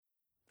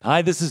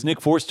Hi, this is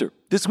Nick Forster.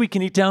 This week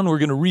in eTown, we're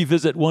going to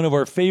revisit one of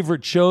our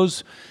favorite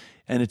shows,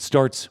 and it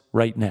starts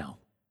right now.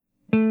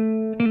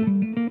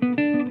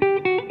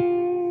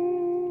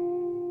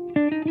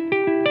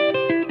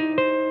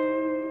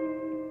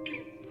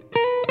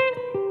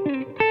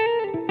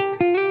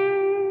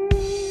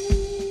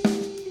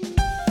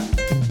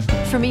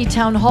 From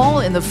eTown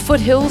Hall in the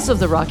foothills of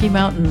the Rocky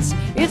Mountains,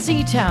 it's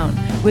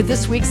eTown with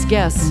this week's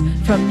guests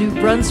from New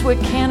Brunswick,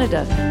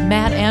 Canada,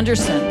 Matt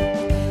Andersen,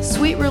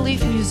 Sweet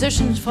Relief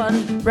Musicians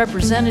Fund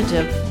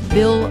representative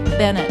Bill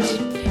Bennett,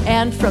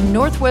 and from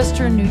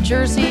Northwestern New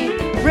Jersey,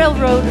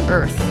 Railroad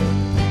Earth.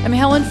 I'm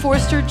Helen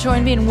Forster.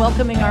 Join me in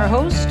welcoming our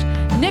host,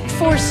 Nick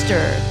Forster.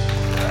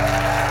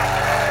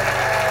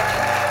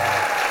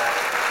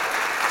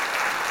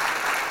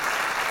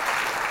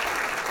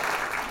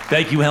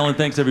 Thank you, Helen.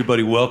 Thanks,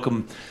 everybody.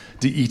 Welcome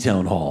to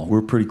eTown Hall.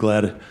 We're pretty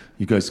glad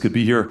you guys could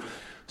be here.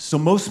 So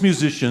most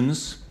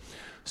musicians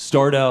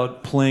start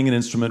out playing an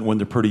instrument when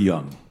they're pretty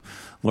young,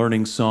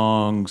 learning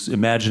songs,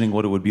 imagining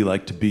what it would be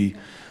like to be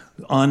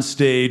on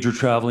stage or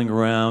traveling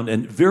around.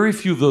 And very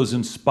few of those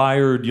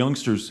inspired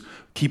youngsters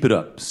keep it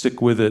up,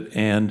 stick with it,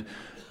 and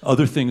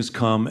other things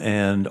come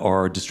and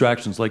are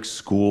distractions like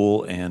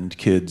school and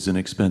kids and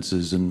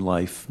expenses and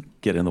life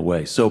get in the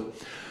way. So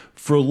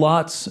for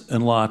lots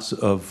and lots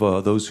of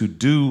those who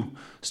do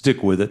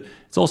stick with it,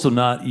 it's also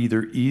not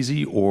either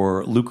easy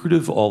or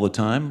lucrative all the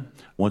time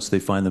once they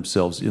find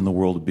themselves in the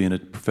world of being a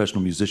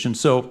professional musician.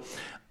 So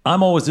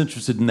I'm always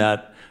interested in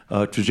that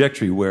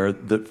trajectory where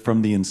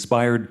from the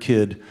inspired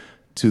kid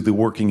to the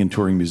working and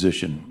touring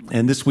musician.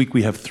 And this week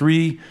we have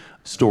 3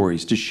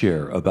 stories to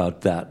share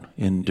about that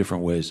in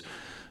different ways.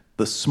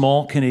 The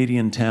small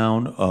Canadian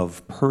town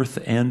of Perth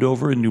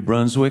Andover in New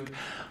Brunswick,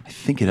 I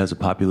think it has a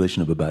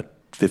population of about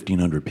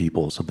 1,500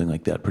 people, something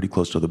like that, pretty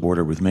close to the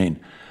border with Maine.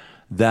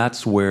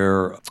 That's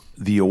where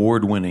the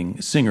award-winning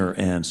singer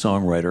and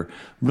songwriter,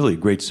 really a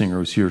great singer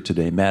who's here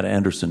today, Matt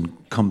Andersen,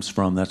 comes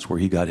from. That's where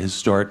he got his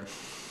start.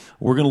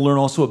 We're going to learn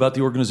also about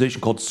the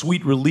organization called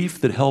Sweet Relief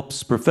that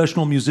helps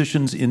professional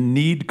musicians in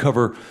need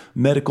cover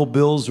medical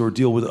bills or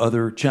deal with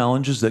other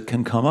challenges that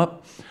can come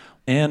up.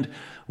 And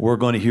we're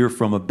going to hear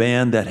from a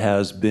band that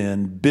has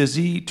been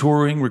busy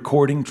touring,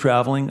 recording,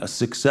 traveling, a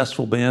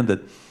successful band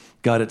that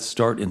got its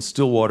start in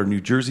Stillwater,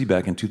 New Jersey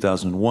back in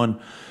 2001,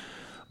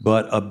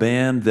 but a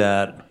band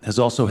that has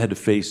also had to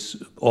face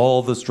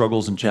all the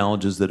struggles and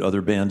challenges that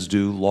other bands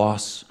do,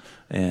 loss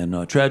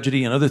and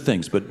tragedy and other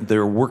things. But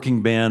they're a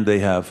working band. They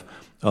have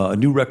a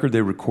new record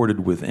they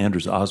recorded with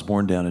Anders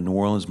Osborne down in New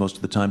Orleans most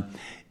of the time.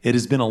 It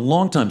has been a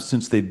long time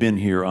since they've been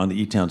here on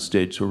the eTown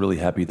stage, so we're really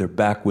happy they're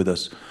back with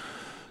us.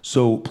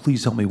 So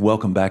please help me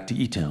welcome back to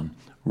eTown,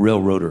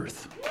 Railroad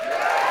Earth.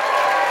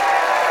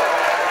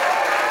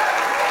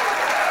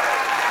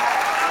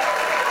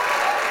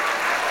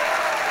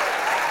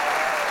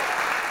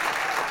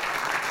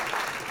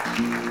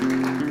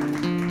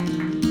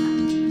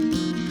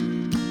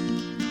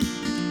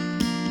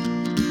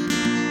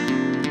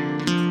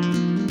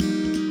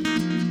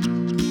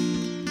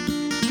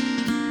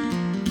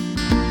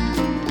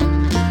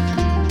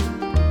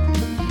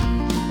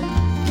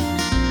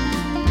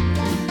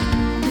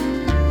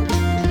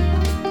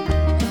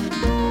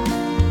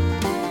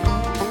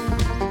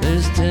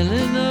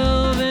 Telling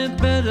of a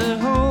better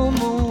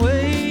home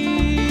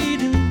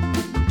awaiting,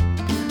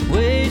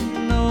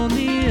 waiting on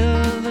the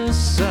other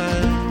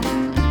side.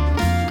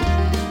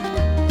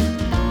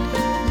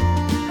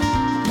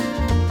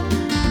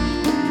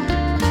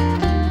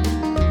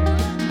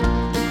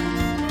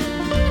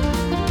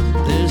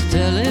 There's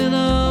telling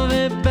of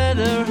a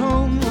better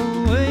home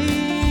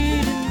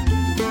awaiting,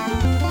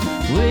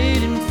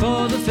 waiting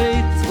for the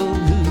faithful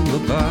who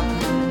abide.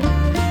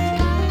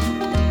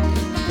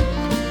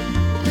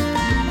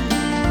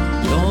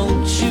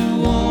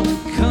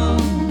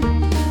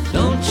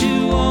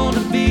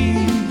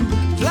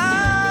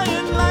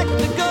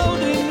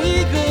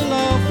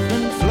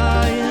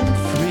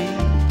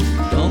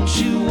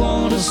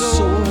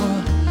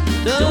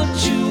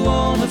 Don't you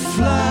wanna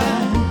fly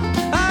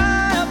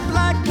high up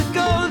like the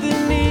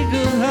golden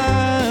eagle,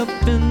 high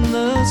up in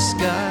the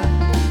sky,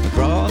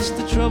 across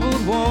the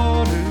troubled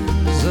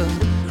waters,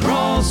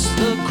 across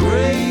the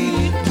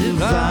great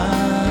divide?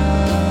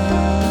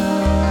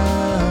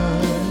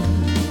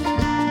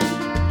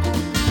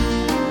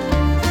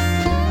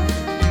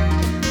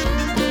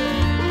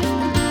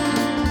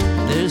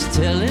 There's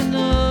telling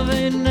of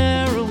a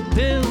narrow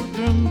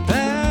pilgrim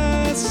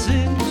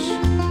passage,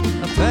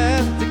 a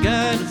path to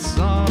guide us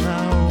on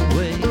our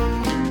way.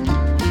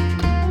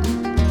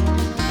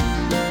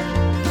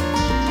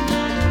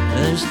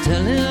 There's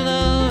telling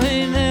of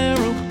a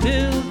narrow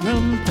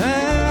pilgrim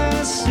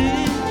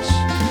passage,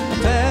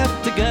 a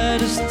path to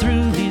guide us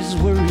through these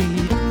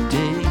worried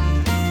days.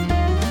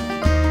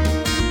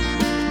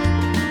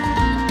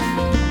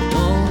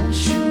 Don't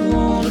you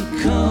wanna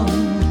come?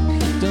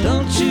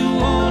 Don't you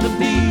wanna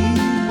be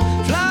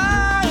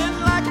flying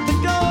like the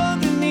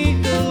golden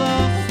eagle,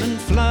 off and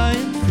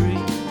flying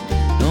free?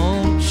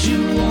 Don't you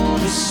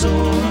wanna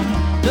soar?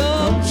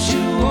 Don't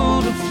you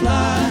wanna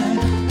fly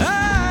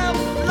high up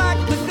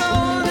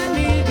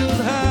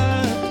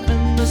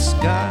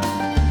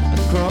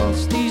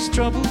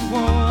troubled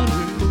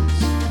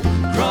waters,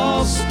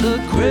 cross the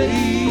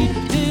great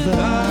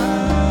divide.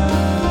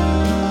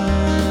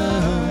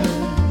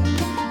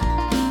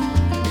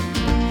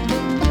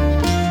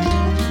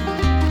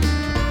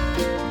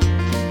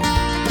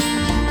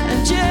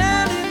 And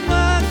Jenny,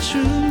 my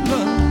true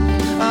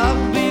love,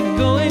 I'll be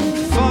going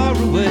far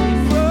away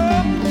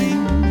from thee,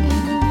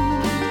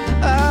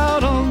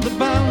 out on the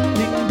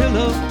bounding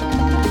billows,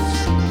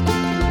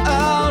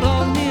 out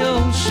on the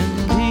ocean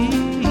deep.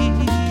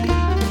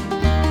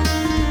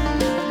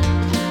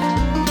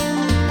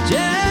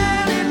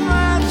 Jenny,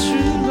 my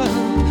true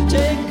love,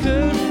 take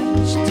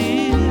courage,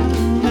 dear,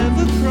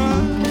 never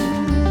cry.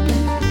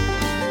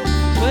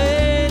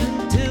 Wait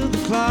until the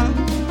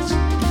clouds,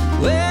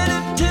 wait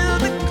until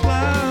the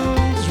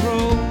clouds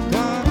roll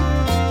by.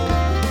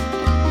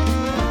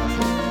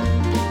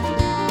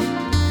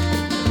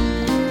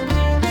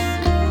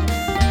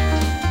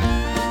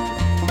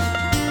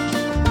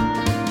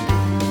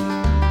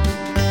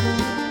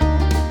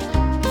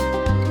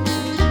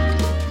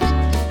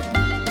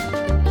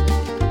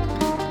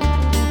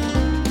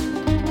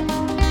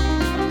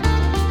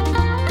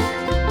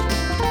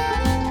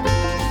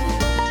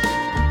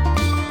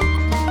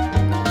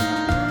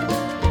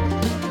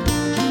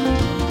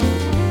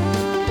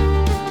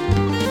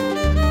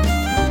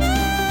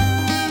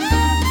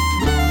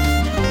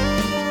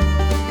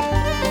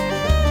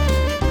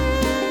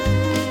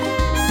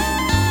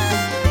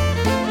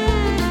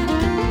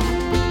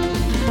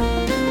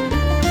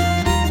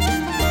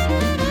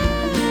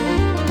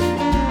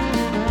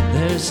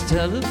 There's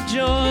tell of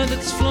joy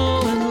that's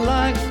flowing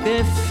like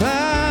a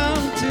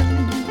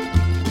fountain,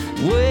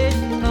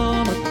 waiting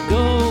on a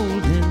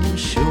golden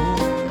shore.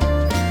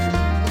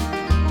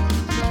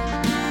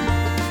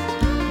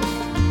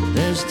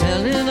 There's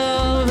telling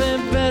of a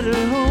better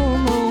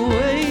home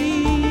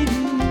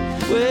awaiting,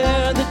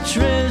 where the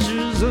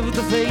treasures of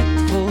the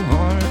faithful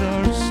heart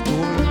are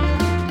stored.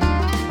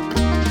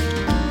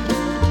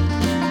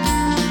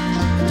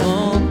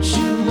 Don't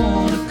you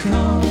wanna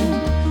come?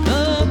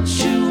 Don't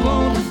you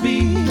wanna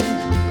be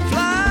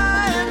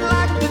flying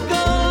like the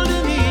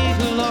golden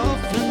eagle,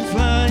 off and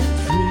flying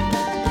free?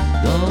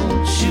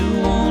 Don't you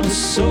wanna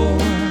soar?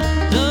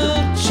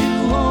 Don't you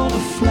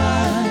wanna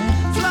fly?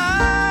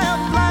 Fly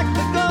up like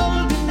the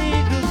golden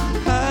eagle,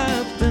 high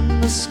up in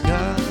the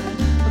sky,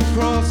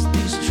 across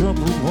these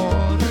troubled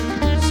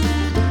waters,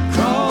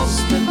 across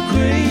the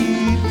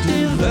great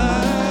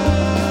divide.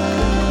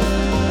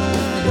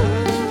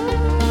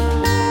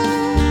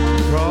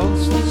 Across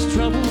these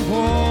troubled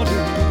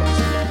waters,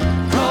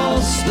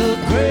 across the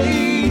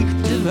great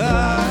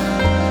divide.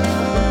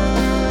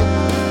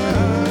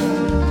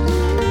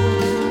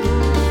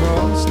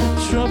 Across the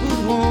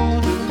troubled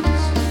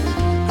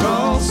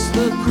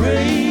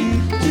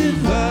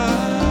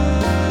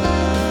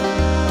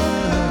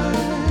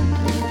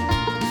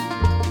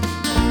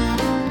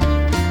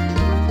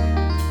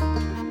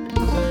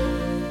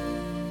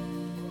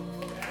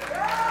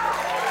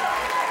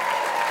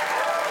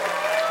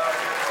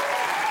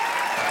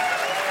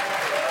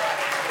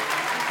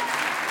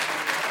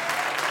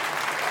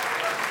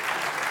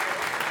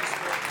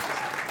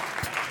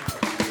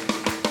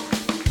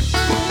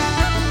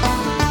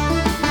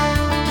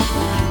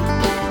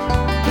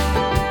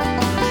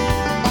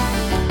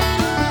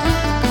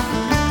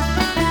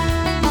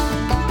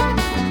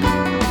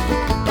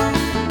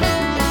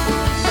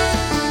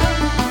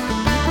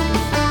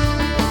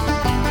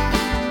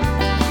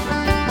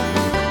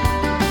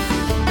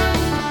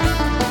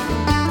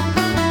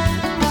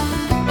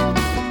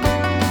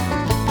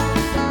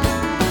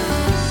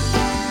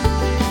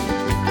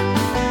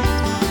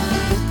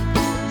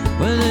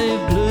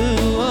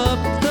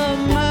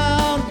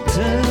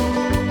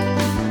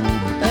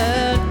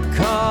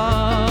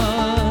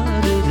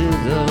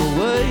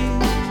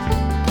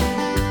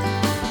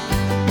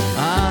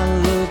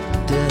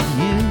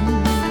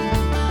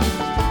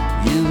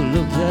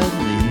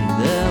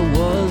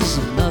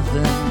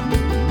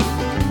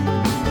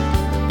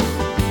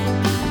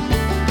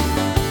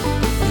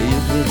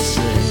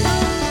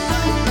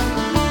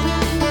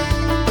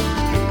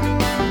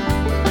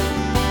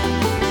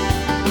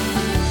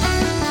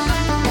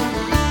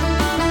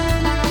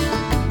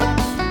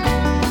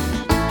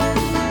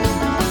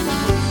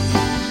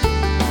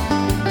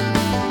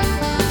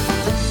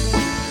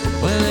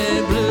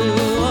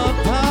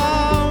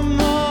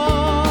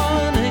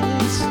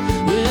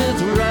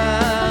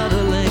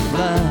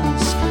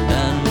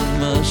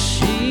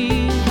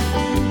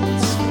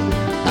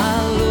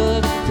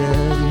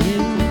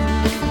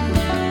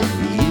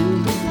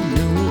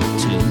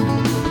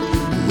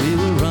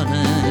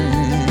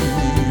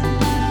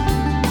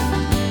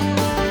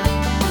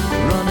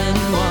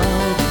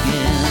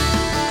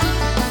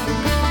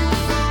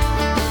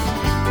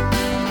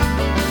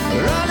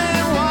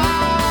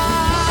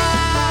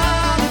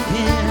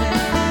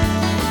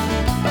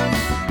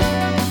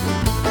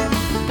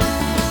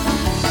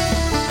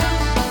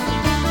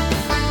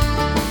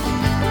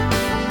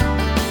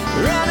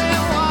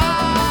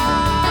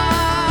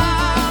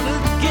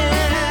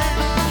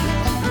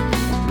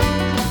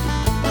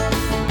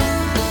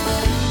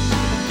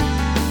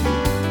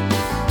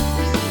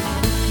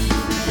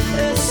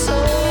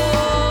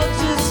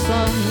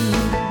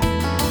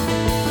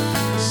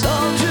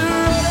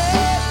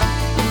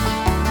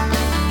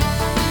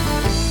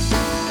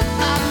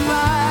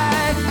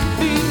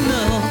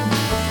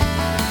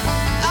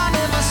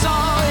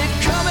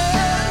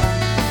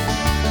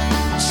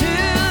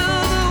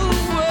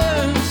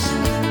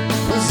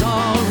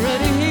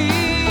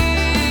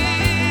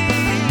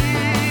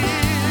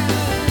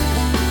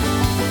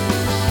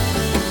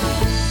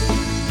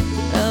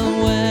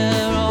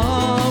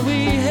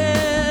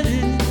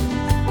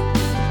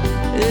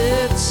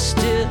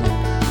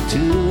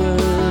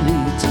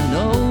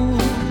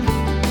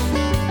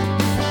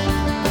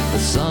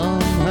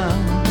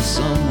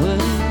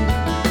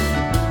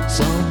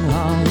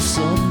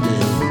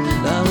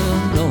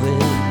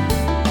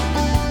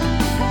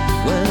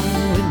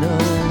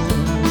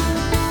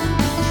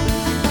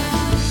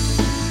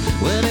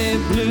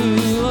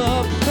blew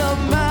up the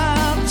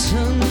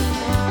mountain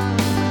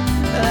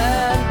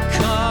and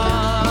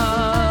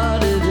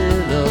carted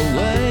it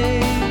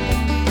away.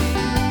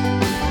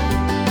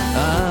 I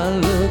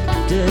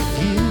looked at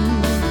you,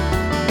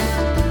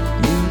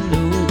 you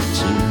knew it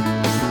too.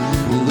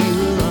 We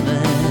were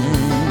running wild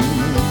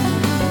again.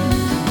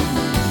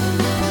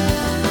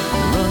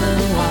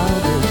 Running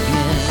wild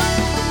again.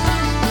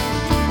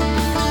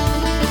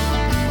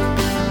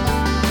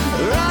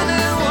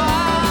 Running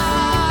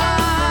wild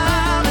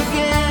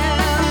again.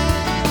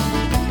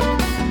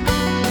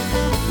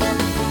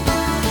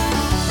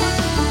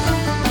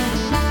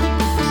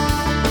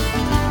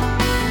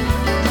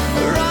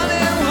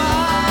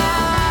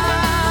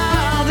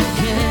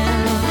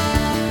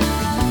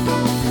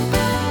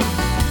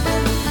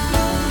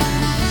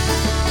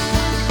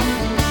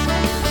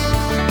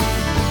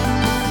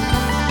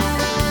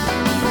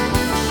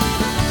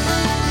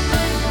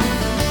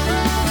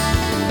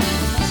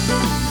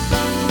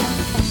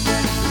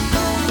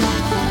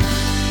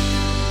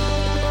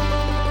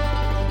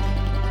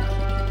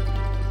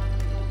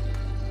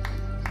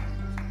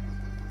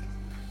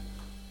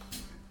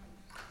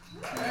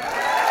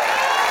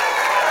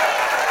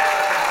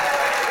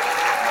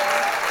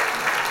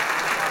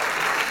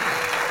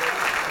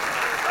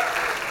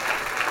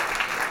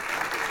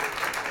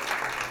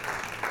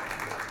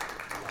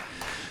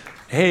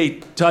 Hey,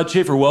 Todd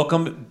Schaefer,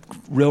 welcome.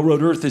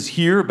 Railroad Earth is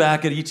here,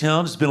 back at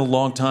eTown. It's been a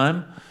long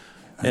time.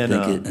 I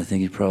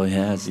think it probably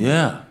has.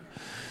 Yeah.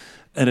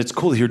 And it's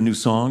cool to hear new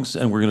songs,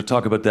 and we're going to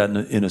talk about that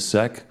in a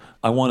sec.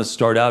 I want to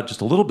start out just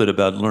a little bit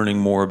about learning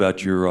more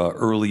about your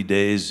early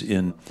days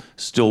in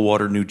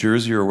Stillwater, New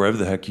Jersey, or wherever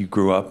the heck you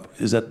grew up.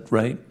 Is that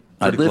right?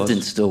 I Pretty lived close?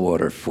 in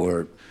Stillwater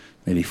for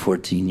maybe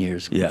 14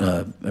 years.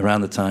 Yeah.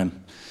 Around the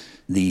time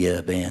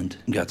the band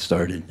got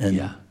started. And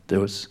Yeah. there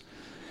was,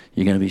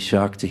 you're going to be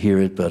shocked to hear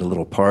it, but a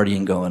little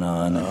partying going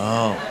on.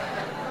 Oh.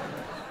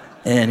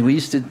 And we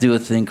used to do a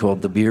thing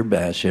called the Beer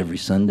Bash every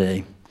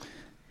Sunday.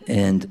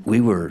 And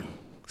we were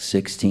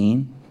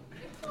 16.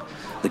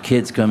 The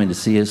kids coming to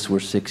see us were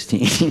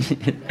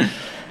 16.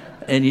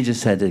 And you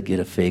just had to get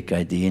a fake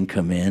ID and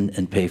come in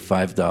and pay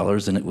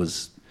 $5. And it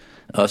was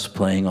us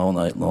playing all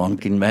night long. You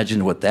can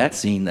imagine what that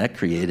scene that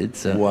created.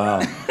 So.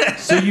 Wow.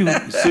 So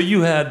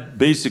you had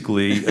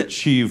basically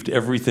achieved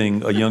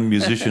everything a young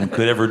musician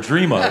could ever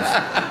dream of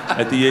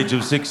at the age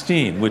of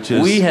 16, which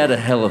is We had a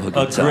hell of a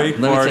good time. great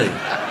Let me party. tell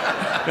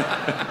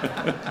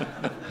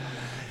you.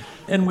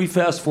 And we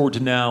fast forward to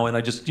now, and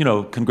I just,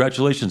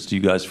 congratulations to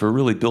you guys for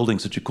really building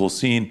such a cool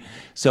scene,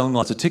 selling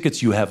lots of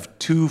tickets. You have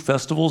 2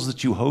 festivals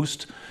that you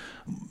host,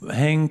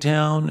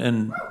 Hangtown,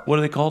 and what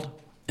are they called?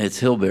 It's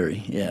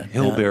Hillberry, yeah.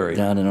 Hillberry.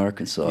 Down in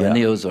Arkansas, Yeah. in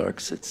the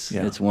Ozarks.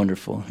 It's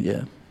wonderful,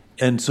 yeah.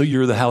 And so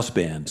you're the house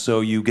band.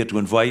 So you get to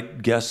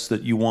invite guests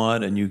that you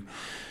want, and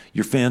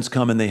your fans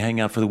come and they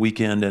hang out for the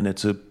weekend, and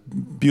it's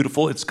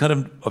it's kind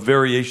of a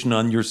variation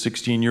on your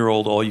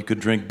 16-year-old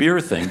all-you-could-drink beer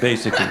thing,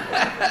 basically.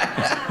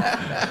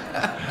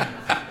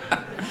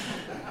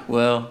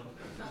 Well,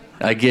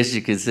 I guess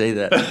you could say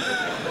that.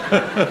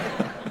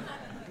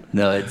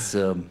 No, it's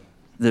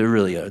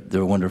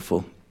they're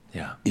wonderful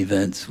Yeah.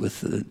 events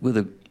with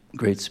a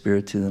great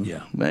spirit to them.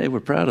 Yeah. Hey,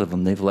 we're proud of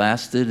them. They've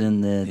lasted,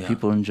 and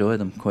people enjoy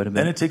them quite a bit.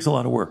 And it takes a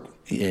lot of work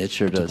Yeah, it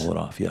sure to does. pull it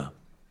off, yeah.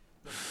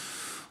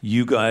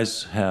 You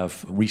guys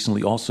have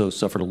recently also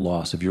suffered a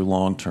loss of your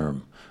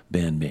long-term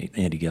bandmate,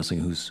 Andy Gessling,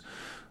 who's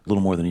a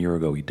little more than a year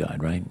ago he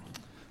died, right?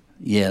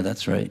 Yeah,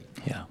 that's right.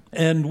 Yeah.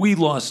 And we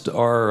lost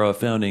our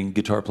founding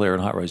guitar player in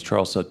Hot Rice,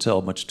 Charles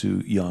Suttel, much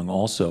too young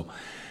also.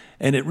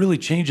 And it really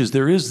changes.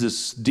 There is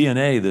this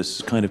DNA,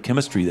 this kind of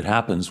chemistry that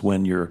happens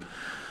when you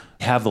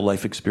have the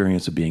life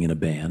experience of being in a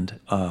band.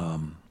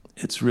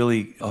 It's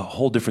really a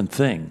whole different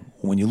thing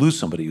when you lose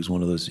somebody who's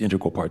one of those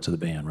integral parts of the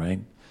band, right?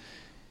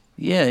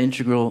 Yeah,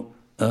 integral,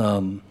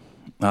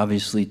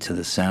 obviously, to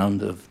the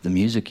sound of the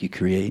music you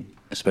create,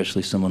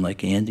 especially someone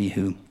like Andy,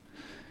 who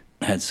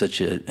had such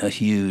a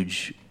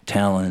huge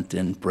talent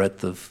and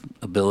breadth of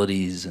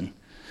abilities and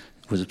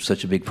was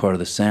such a big part of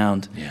the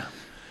sound. Yeah.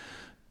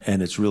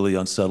 And it's really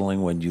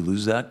unsettling when you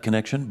lose that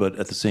connection, but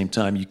at the same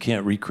time, you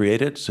can't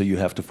recreate it, so you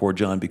have to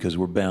forge on because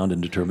we're bound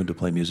and determined to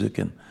play music,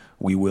 and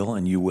we will,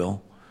 and you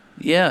will.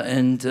 Yeah,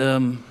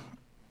 and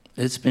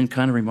it's been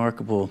kind of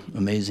remarkable.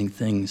 Amazing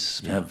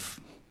things have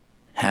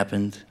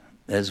happened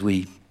as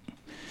we,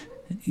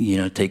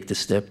 take the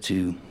step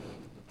to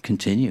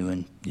continue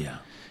and Yeah.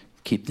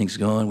 keep things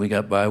going. We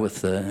got by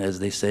with, as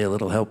they say, a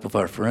little help of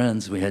our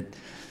friends. We had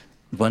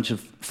a bunch of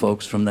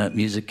folks from that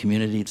music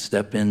community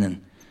step in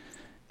and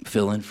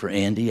fill in for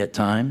Andy at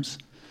times.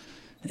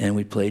 And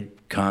we played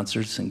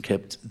concerts and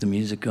kept the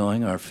music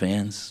going. Our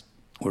fans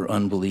were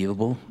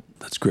unbelievable.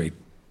 That's great.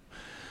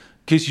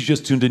 In case you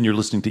just tuned in, you're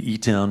listening to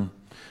eTown.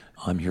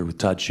 I'm here with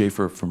Todd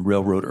Schaefer from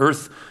Railroad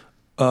Earth.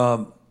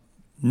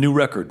 New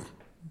record.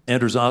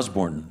 Anders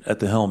Osborne at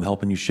the helm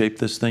helping you shape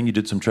this thing. You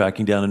did some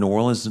tracking down in New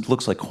Orleans. It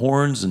looks like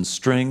horns and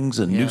strings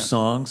and new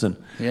songs and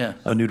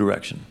a new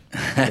direction.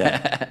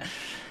 Yeah.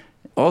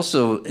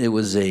 Also, it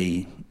was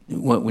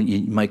what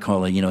you might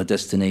call a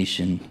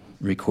destination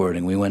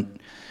recording. We went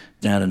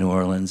down to New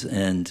Orleans,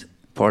 and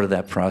part of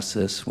that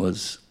process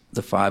was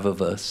the five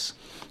of us,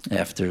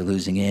 after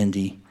losing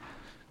Andy,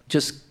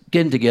 just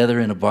getting together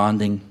in a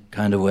bonding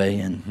kind of way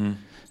and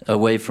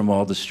away from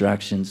all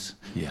distractions.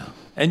 Yeah.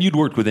 And you'd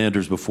worked with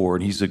Anders before,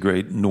 and he's a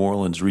great New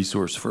Orleans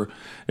resource for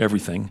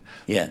everything.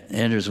 Yeah,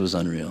 Anders was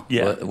unreal.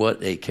 Yeah.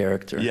 What a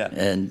character. Yeah.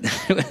 And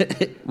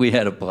we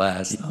had a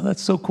blast. Oh,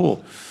 that's so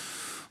cool.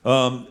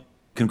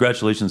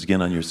 Congratulations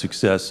again on your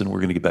success, and we're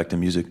going to get back to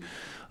music.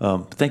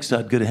 Thanks,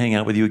 Todd. Good to hang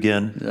out with you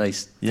again.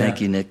 Nice. Yeah.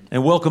 Thank you, Nick.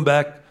 And welcome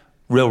back,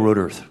 Railroad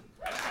Earth.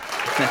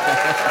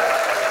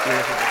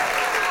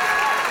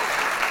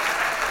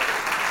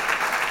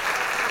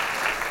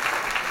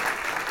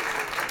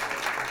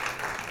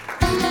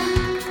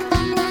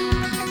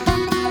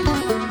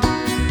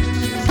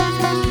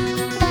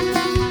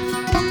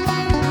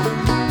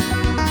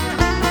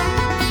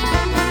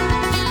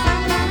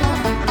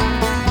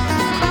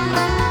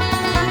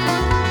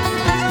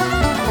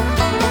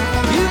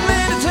 You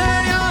made a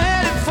turn, you're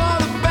headed for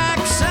the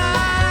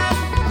backside.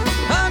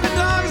 Hungry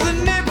dogs are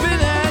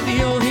nipping at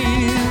your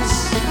heels.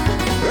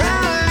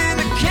 Rattling in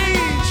the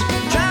cage,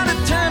 trying to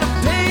turn a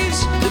page.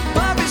 The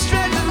puppy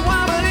stretches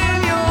wobbling in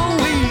your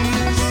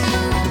wheels.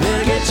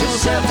 Better get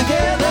yourself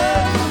together,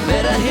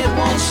 better hit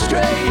one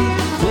straight.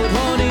 Put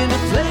one in the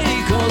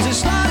play, 'cause it's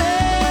sliding,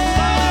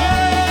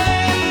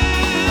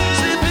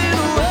 slipping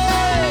away.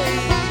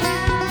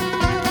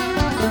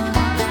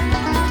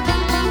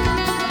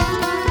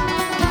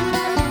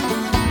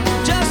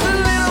 Just a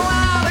little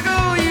while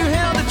ago you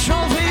held the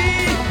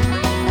trophy.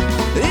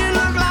 It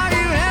looked like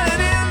you had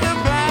it in the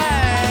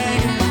bag.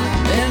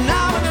 And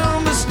now with no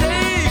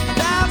mistake,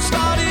 doubt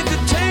started to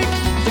take.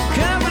 The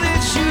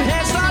confidence you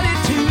had started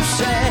to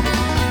sag.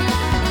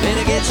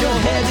 Better get your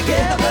head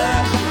together,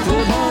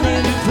 put one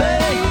into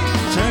play.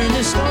 Turn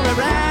this story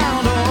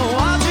around, or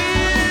watch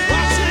it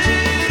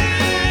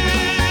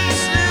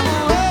slip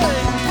away.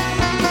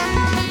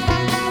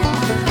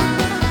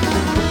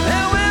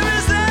 And where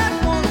is that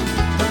one?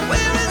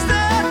 Where is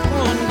that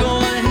one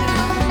going?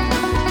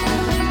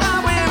 Not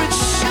where it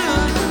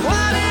should.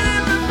 Why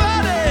did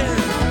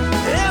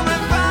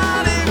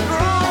everybody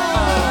grow?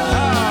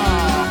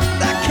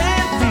 That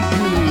can't be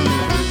good.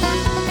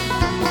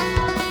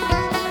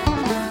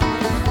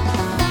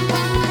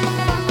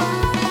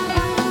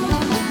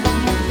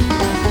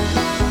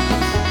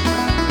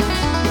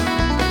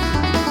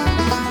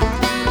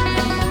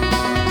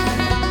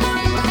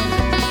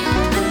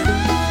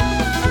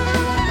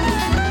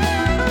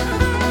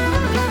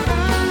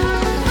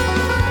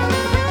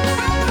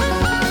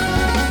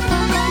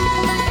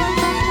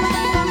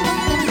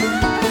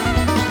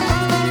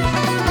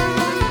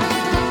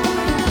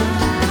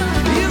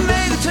 You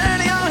made a turn,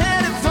 you're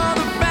headed for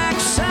the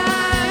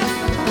backside.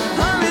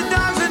 Hungry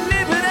dogs are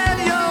nipping at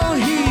your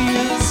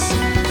heels.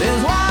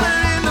 There's water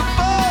in the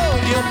boat,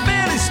 your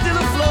belly's still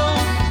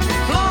afloat.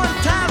 Blowing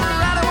time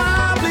around the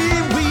wobbly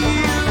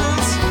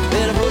wheels.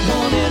 Better put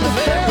one in the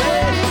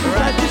ferry,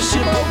 ride this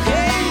ship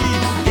okay.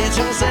 Get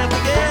yourself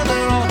together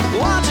or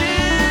watch it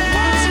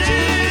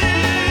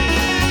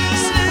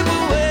slip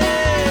away.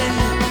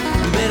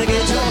 Better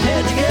get your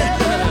head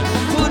together,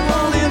 put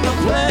one in the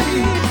play.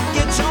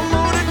 Get your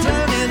motor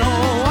turning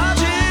or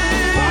watch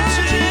it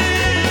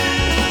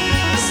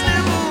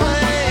slip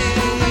away.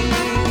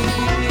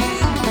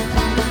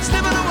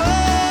 Slipping away. Slipping away.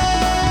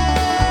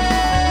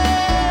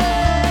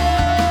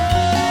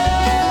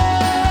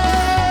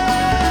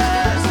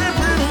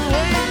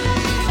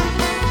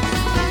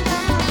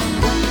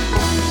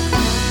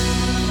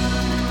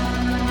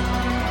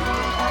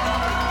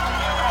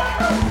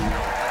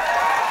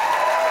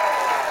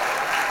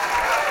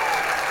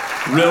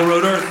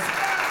 Railroad Earth.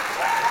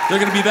 They're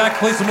going to be back,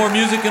 play some more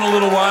music in a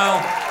little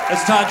while.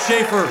 That's Todd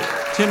Schaefer,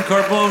 Tim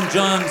Carbone,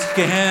 John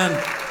Cahan,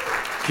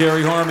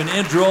 Carrie Harmon,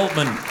 Andrew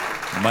Altman,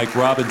 Mike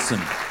Robinson.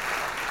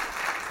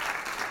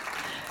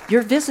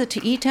 Your visit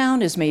to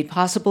eTown is made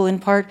possible in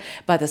part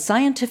by the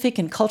Scientific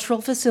and Cultural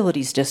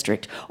Facilities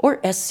District, or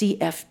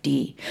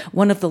SCFD,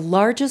 one of the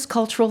largest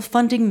cultural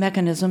funding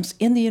mechanisms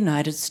in the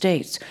United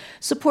States,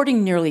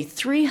 supporting nearly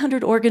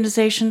 300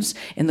 organizations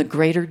in the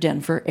greater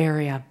Denver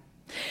area.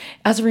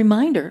 As a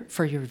reminder,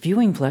 for your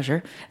viewing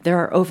pleasure, there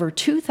are over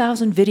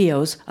 2,000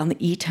 videos on the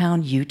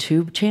eTown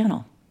YouTube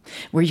channel,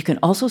 where you can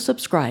also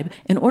subscribe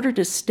in order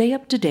to stay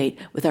up to date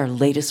with our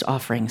latest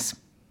offerings.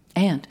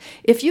 And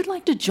if you'd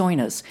like to join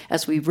us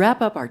as we wrap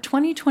up our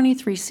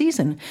 2023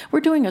 season, we're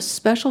doing a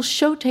special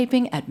show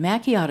taping at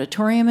Mackey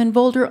Auditorium in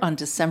Boulder on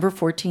December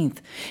 14th.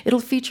 It'll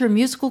feature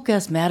musical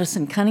guest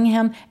Madison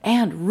Cunningham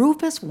and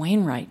Rufus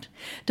Wainwright.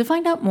 To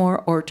find out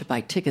more or to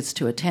buy tickets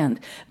to attend,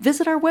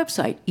 visit our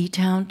website,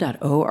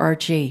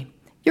 eTown.org.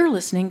 You're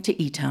listening to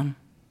eTown.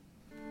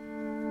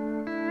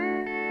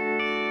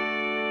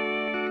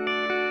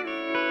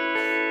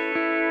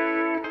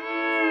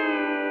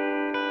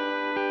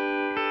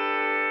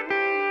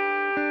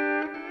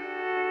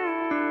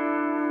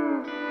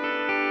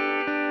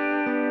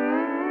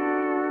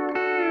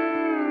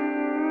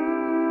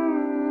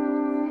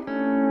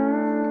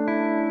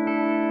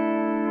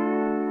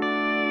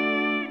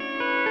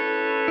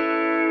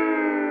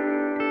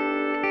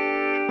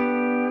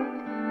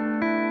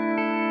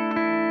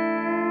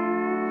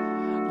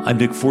 I'm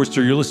Nick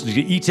Forster. You're listening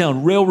to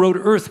eTown. Railroad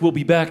Earth will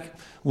be back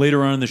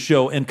later on in the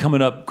show. And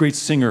coming up, great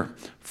singer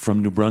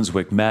from New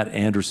Brunswick, Matt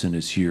Andersen,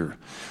 is here.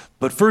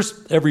 But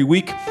first, every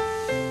week,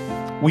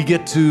 we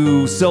get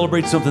to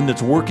celebrate something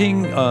that's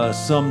working,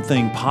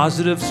 something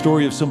positive,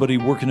 story of somebody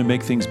working to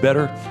make things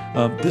better.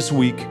 This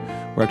week,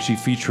 we're actually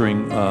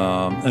featuring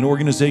an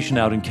organization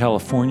out in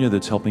California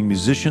that's helping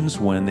musicians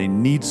when they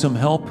need some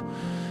help.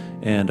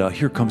 And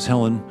here comes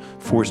Helen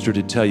Forster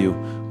to tell you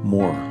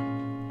more.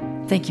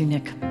 Thank you,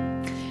 Nick.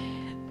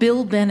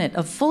 Bill Bennett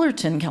of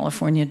Fullerton,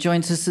 California,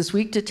 joins us this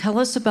week to tell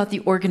us about the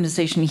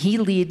organization he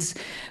leads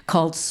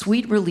called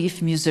Sweet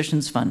Relief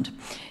Musicians Fund.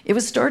 It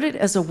was started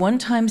as a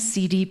one-time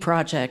CD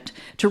project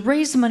to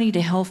raise money to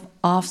help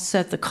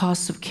offset the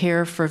costs of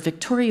care for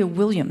Victoria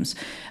Williams,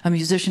 a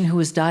musician who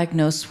was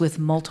diagnosed with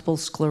multiple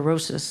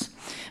sclerosis.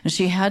 And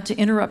she had to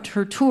interrupt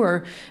her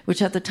tour,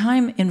 which at the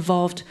time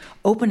involved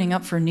opening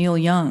up for Neil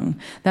Young.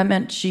 That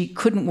meant she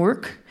couldn't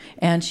work,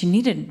 and she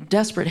needed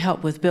desperate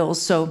help with bills,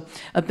 so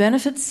a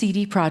benefit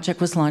CD project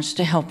was launched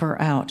to help her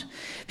out.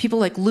 People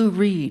like Lou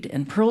Reed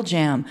and Pearl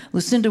Jam,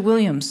 Lucinda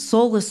Williams,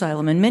 Soul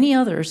Asylum, and many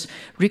others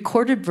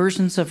recorded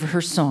versions of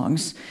her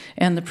songs,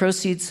 and the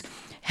proceeds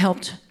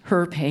helped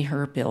her pay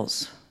her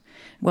bills.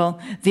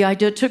 Well, the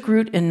idea took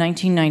root in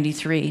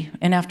 1993,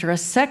 and after a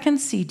second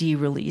CD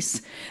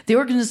release, the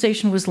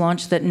organization was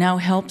launched that now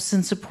helps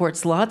and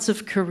supports lots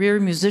of career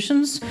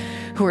musicians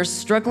who are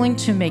struggling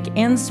to make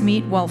ends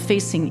meet while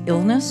facing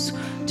illness,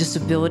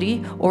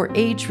 disability, or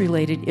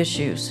age-related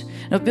issues.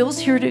 Now, Bill's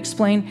here to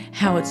explain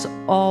how it's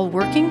all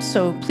working,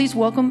 so please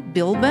welcome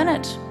Bill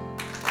Bennett.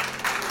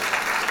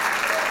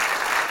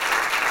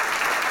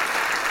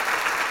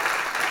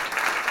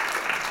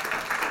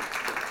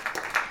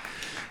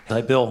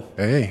 Hi, Bill.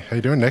 Hey, how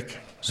you doing, Nick?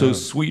 So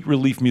Sweet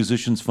Relief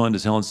Musicians Fund,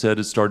 as Helen said,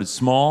 it started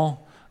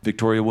small,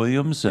 Victoria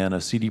Williams and a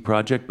CD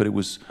project, but it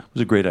was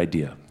a great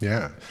idea.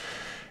 Yeah.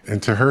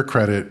 And to her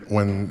credit,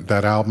 when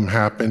that album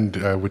happened,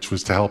 which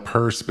was to help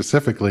her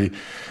specifically,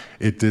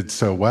 it did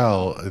so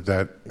well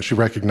that she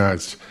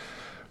recognized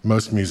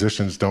most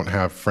musicians don't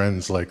have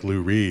friends like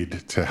Lou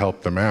Reed to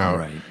help them out.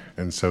 Right.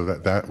 And so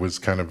that was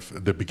kind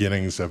of the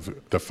beginnings of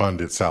the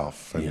fund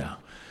itself. And Yeah.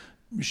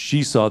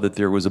 She saw that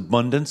there was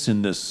abundance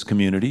in this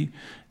community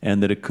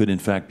and that it could, in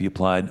fact, be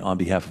applied on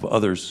behalf of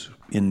others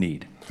in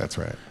need. That's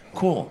right.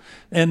 Cool.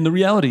 And the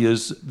reality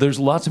is there's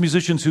lots of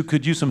musicians who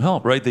could use some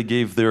help, right? They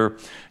gave their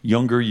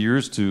younger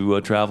years to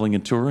traveling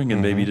and touring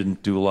and maybe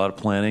didn't do a lot of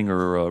planning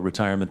or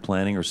retirement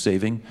planning or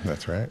saving.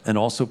 That's right. And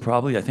also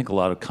probably, I think a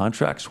lot of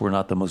contracts were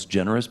not the most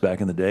generous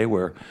back in the day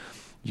where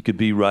you could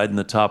be riding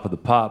the top of the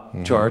pop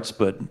charts,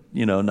 but,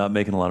 not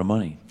making a lot of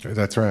money.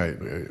 That's right.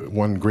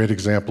 One great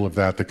example of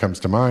that comes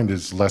to mind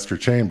is Lester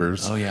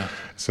Chambers. Oh, yeah.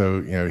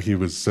 So, he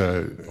was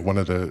one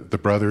of the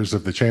brothers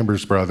of the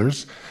Chambers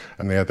brothers,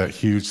 and they had that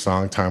huge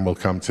song, Time Will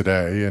Come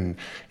Today, and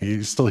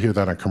you still hear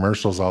that on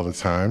commercials all the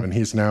time, and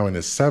he's now in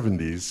his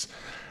 70s.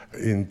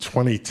 In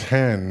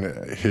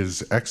 2010,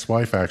 his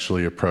ex-wife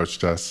actually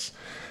approached us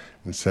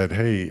and said,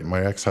 hey,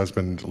 my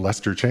ex-husband,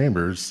 Lester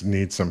Chambers,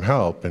 needs some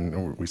help.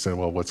 And we said,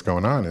 well, what's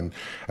going on? And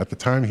at the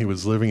time, he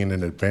was living in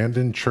an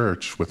abandoned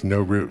church with no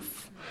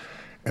roof.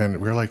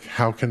 And we were like,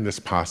 how can this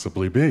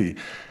possibly be?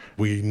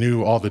 We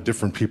knew all the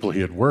different people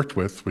he had worked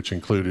with, which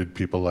included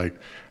people like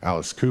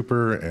Alice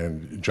Cooper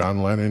and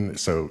John Lennon.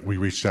 So we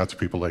reached out to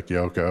people like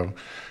Yoko.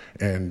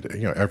 And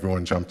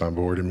everyone jumped on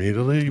board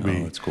immediately.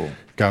 That's cool.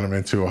 Got him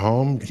into a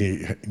home.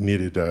 He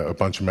needed a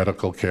bunch of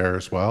medical care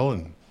as well,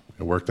 and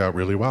it worked out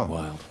really well.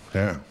 Wild.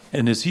 Yeah.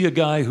 And is he a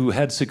guy who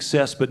had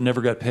success but never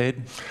got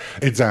paid?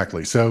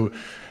 Exactly. So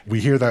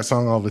we hear that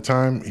song all the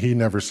time. He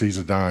never sees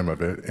a dime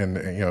of it. And,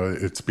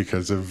 it's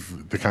because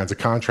of the kinds of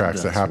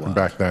contracts that happened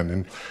back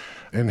then.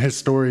 And his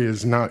story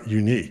is not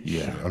unique,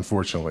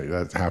 unfortunately.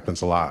 That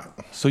happens a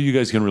lot. So you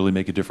guys can really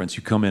make a difference.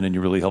 You come in and you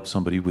really help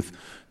somebody with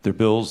their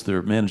bills,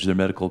 manage their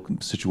medical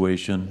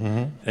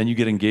situation, and you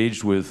get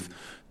engaged with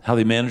how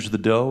they manage the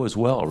dough as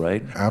well,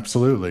 right?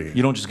 Absolutely.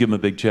 You don't just give them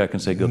a big check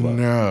and say good luck.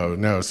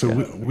 No.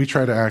 So we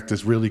try to act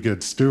as really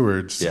good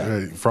stewards.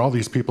 For all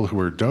these people who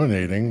are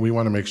donating, we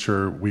want to make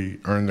sure we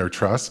earn their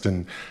trust.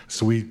 And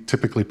so we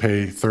typically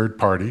pay third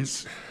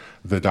parties,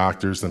 the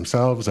doctors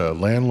themselves,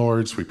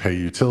 landlords. We pay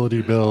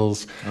utility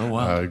bills,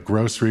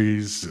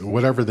 groceries,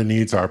 whatever the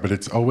needs are. But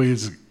it's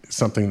always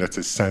something that's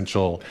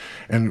essential.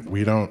 And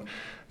we don't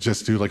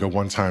just do like a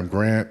one-time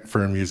grant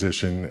for a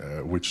musician,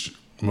 which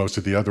most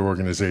of the other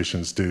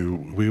organizations do.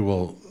 We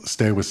will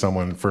stay with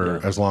someone for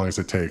as long as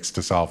it takes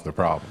to solve the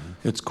problem.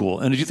 It's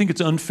cool. And do you think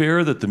it's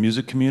unfair that the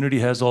music community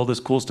has all this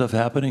cool stuff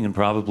happening and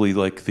probably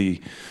like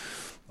the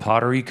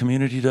pottery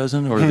community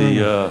doesn't, or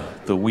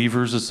the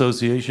Weavers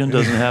Association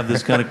doesn't have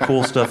this kind of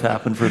cool stuff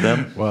happen for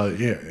them? Well,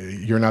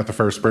 you're not the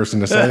first person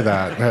to say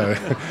that.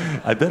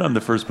 I bet I'm the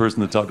first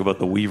person to talk about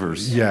the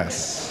Weavers.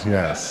 Yes.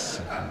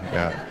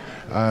 Yeah.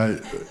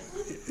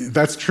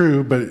 That's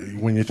true, but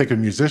when you think of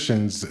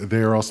musicians,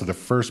 they're also the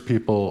first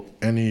people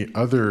any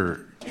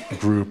other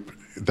group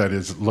that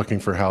is looking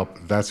for help,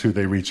 that's who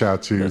they reach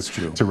out to That's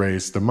true. to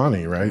raise the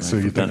money, right? So for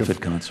you think benefit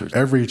of concerts.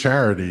 every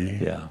charity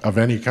Yeah. of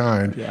any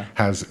kind Yeah.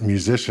 has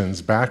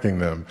musicians backing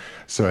them.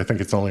 So I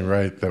think it's only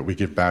right that we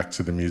give back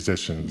to the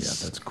musicians.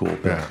 Yeah, that's cool.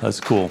 Bill. Yeah.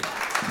 That's cool.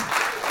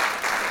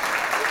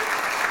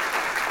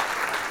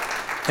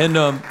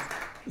 And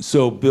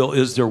so, Bill,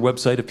 is there a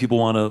website if people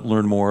want to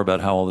learn more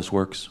about how all this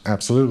works?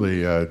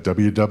 Absolutely.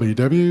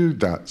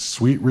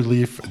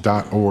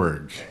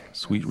 www.sweetrelief.org.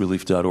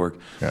 Sweetrelief.org.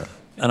 Yeah.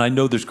 And I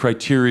know there's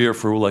criteria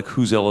for like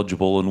who's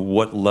eligible and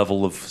what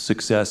level of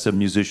success a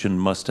musician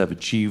must have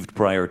achieved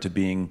prior to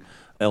being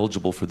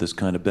eligible for this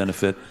kind of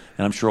benefit.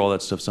 And I'm sure all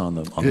that stuff's on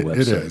the website.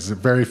 It is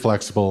very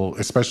flexible,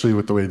 especially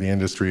with the way the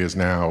industry is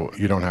now.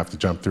 You don't have to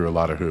jump through a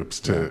lot of hoops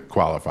to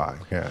qualify.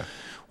 Yeah.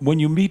 When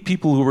you meet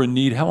people who are in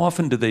need, how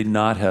often do they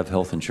not have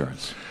health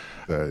insurance?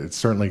 It's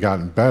certainly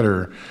gotten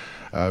better,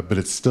 but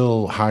it's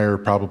still higher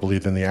probably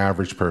than the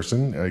average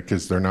person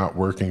because they're not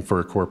working for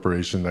a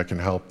corporation that can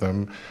help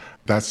them.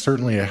 That's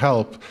certainly a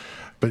help.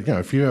 But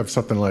if you have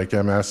something like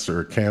MS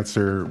or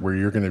cancer where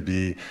you're going to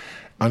be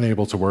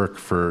unable to work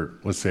for,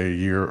 let's say, a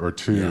year or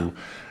two,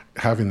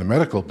 having the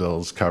medical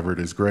bills covered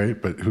is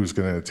great, but who's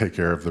going to take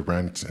care of the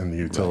rent and the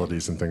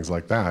utilities and things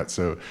like that?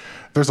 So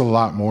there's a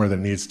lot more that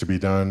needs to be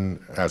done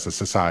as a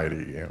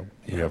society.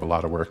 We have a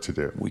lot of work to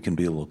do. We can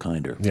be a little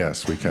kinder.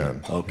 Yes, we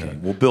can. Okay. Yeah.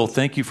 Well, Bill,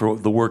 thank you for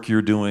the work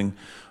you're doing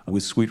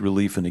with Sweet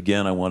Relief. And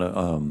again, I want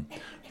to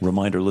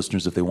remind our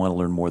listeners, if they want to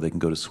learn more, they can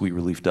go to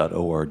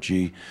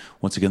sweetrelief.org.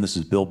 Once again, this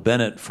is Bill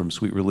Bennett from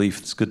Sweet Relief.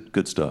 It's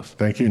good stuff.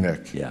 Thank you,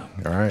 Nick. Yeah.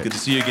 All right. Good to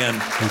see you again.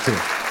 You too.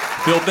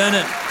 Bill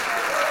Bennett,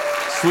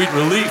 Sweet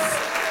Relief.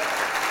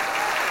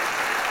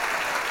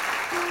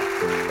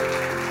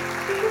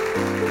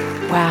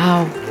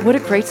 Wow, what a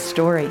great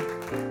story.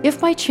 If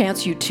by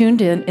chance you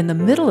tuned in the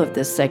middle of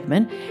this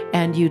segment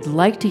and you'd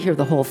like to hear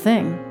the whole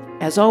thing,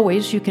 as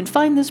always, you can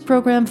find this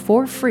program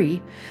for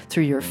free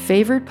through your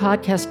favorite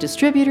podcast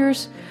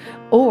distributors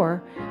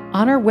or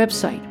on our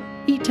website,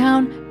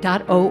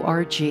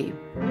 eTown.org.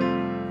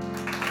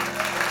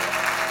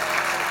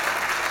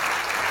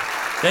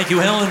 Thank you,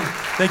 Helen.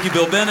 Thank you,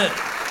 Bill Bennett.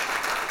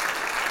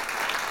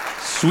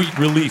 Sweet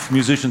Relief,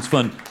 Musicians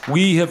Fund.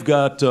 We have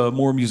got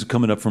more music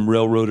coming up from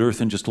Railroad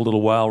Earth in just a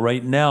little while.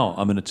 Right now,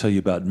 I'm going to tell you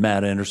about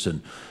Matt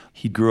Andersen.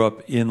 He grew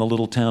up in the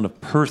little town of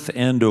Perth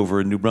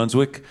Andover in New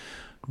Brunswick,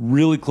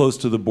 really close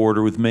to the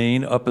border with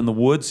Maine, up in the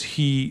woods.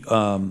 He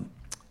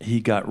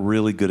got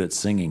really good at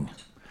singing.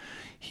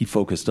 He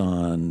focused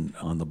on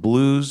the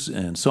blues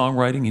and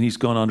songwriting, and he's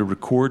gone on to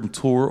record and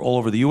tour all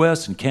over the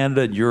U.S. and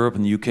Canada and Europe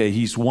and the U.K.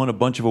 He's won a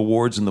bunch of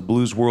awards in the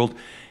blues world.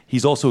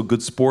 He's also a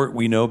good sport,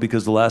 we know,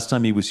 because the last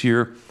time he was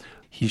here,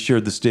 he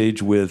shared the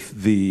stage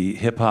with the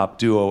hip-hop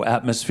duo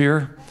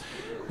Atmosphere,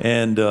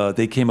 and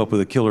they came up with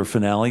a killer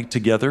finale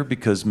together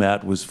because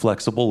Matt was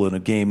flexible and a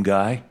game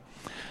guy.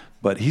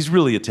 But he's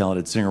really a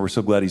talented singer. We're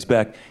so glad he's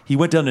back. He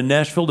went down to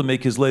Nashville to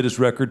make his latest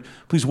record.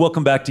 Please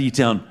welcome back to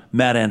eTown,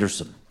 Matt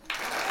Andersen.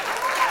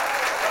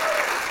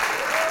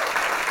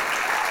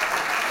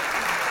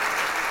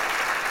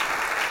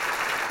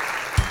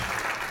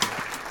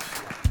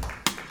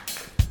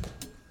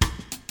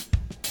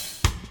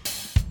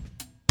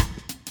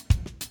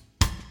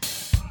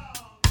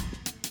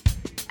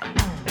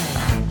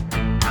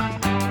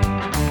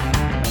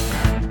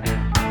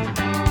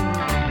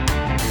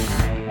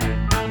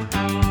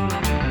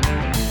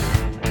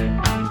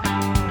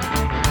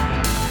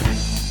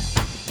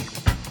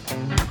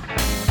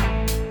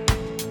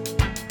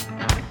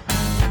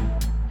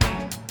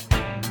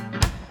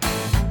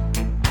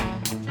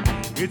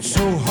 It's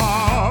so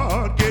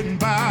hard getting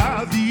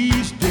by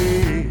these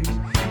days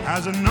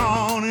as an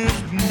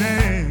honest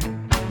man.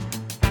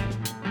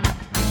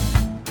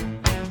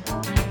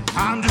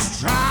 I'm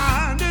just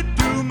trying to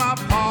do my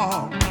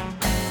part,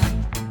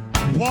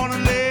 wanna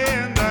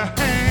lend a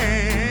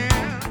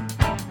hand.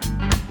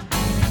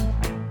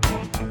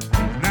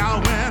 Now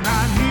when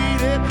I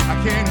need it, I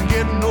can't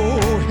get no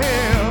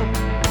help.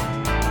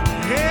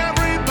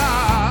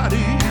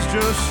 Everybody's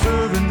just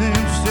serving themselves.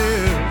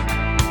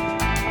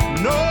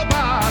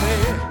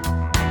 Nobody's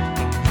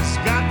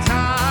got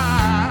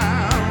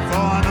time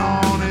for an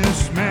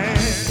honest man.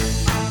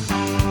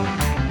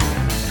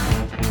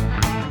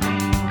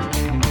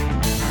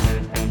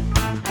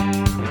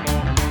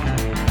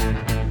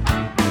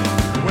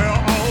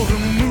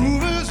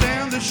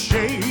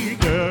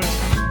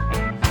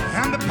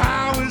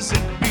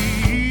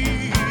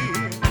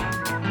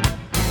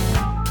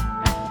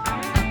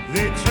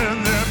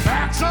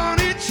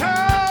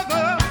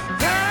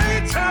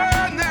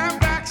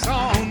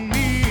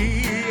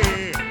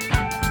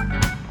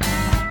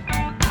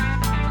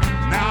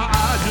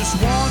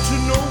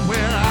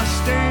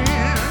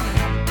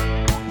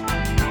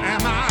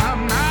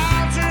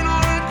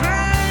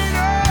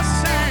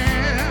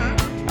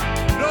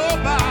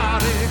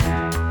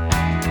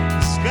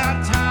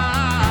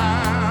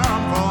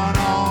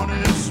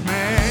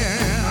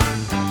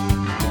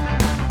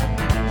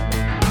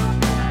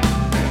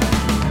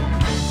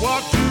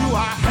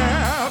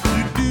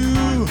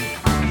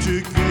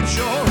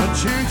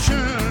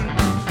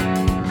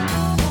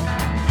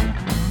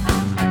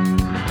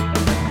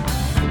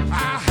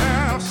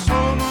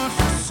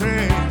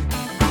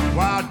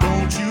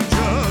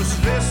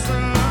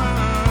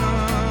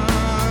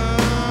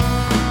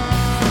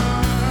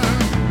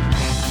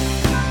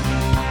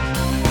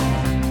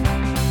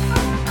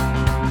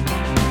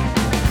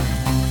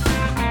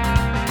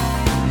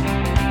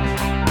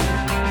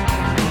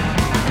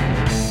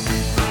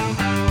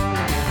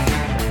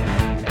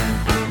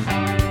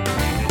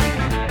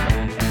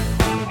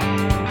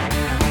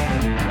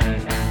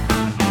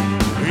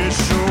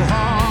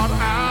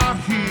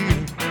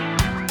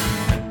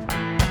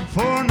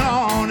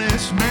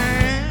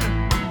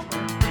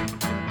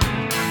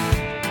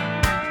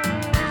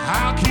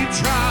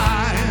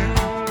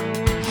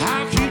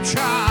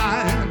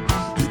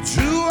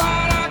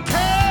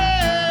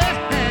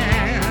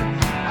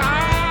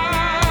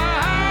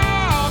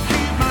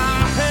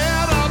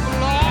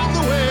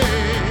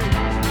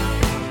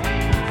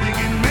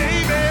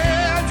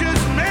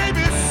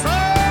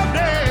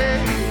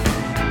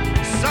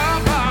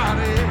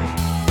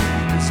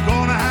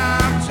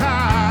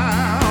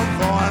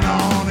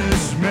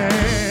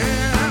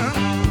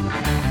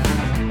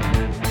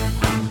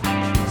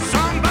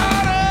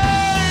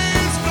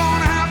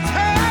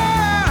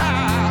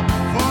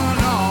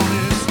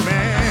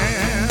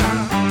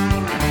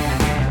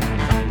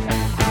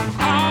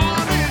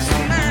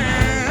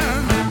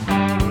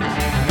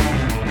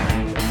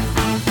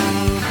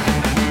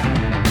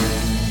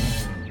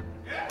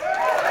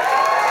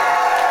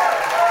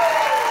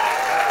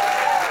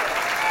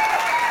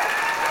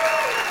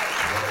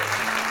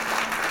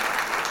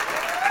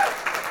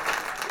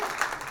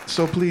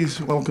 So please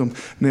welcome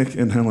Nick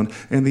and Helen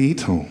and the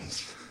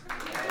eTones.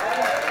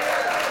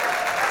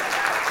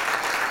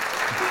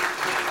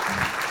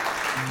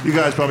 You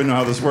guys probably know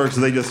how this works.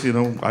 They just,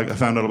 I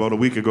found out about a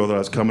week ago that I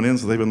was coming in,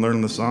 so they've been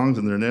learning the songs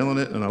and they're nailing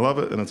it, and I love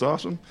it, and it's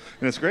awesome,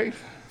 and it's great.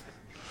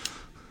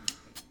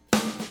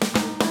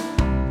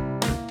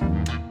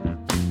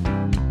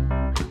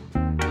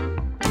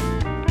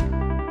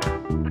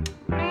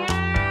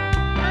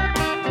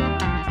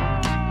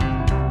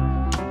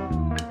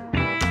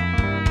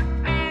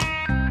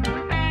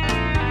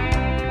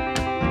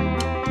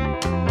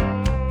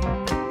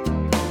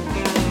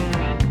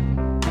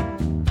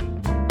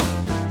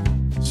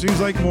 Seems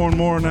like more and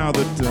more now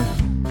that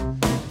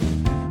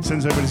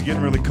since everybody's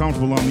getting really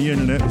comfortable on the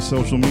internet with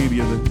social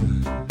media,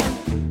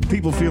 that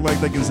people feel like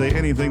they can say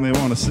anything they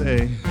want to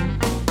say.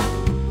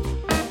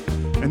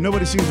 And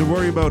nobody seems to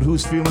worry about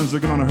whose feelings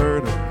they're going to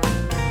hurt,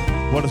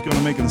 or what it's going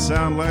to make them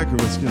sound like, or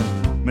what's going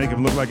to make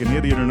them look like an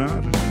idiot or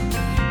not.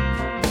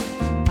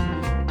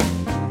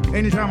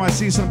 Anytime I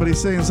see somebody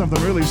saying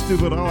something really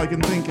stupid, all I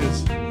can think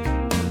is,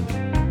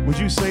 would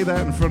you say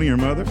that in front of your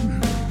mother?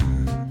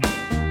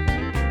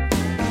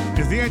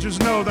 If the answer is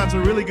no, that's a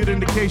really good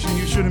indication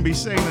you shouldn't be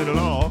saying it at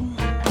all.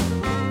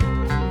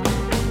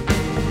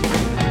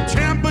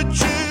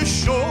 Temperature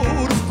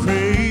short of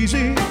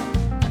crazy,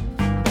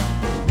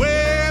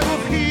 wave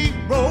of heat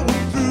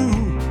rolling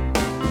through.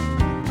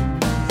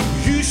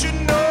 You should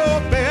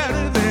know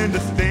better than to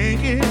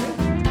think it,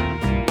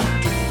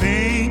 to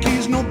think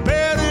he's no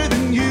better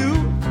than you.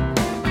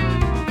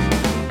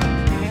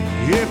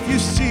 If you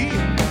see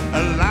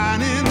a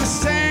line in the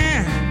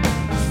sand,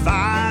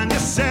 find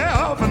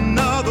yourself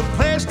another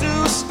place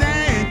to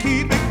stand.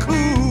 Keep it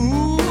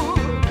cool.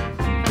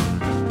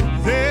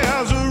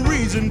 There's a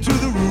reason to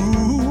the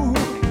rule.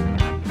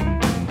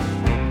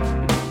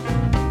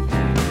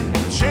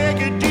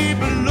 Take a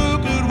deeper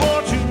look at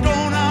what you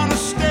don't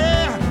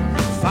understand.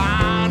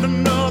 Find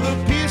another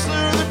piece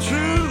of the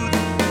truth.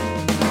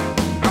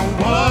 Now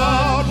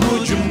what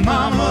would your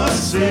mama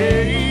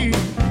say?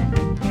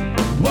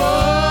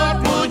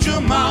 What would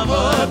your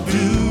mama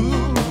do?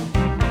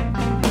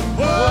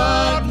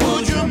 What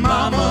would your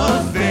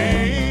mama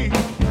think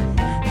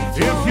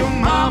if your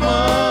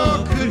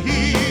mama could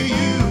hear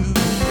you?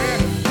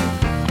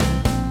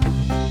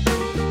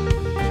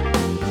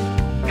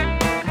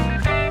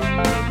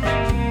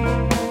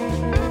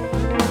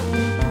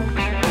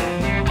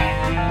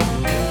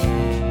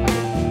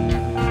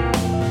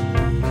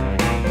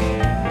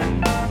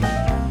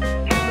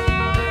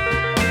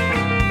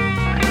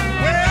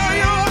 Well,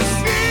 you're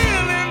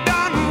feeling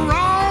done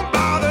wrong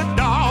by the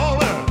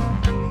dollar.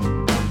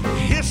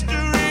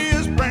 History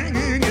is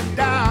bringing you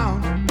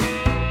down.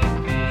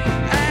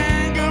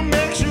 Anger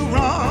makes you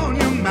run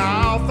your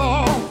mouth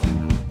off,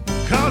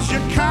 'cause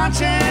your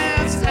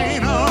conscience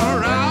ain't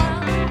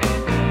around.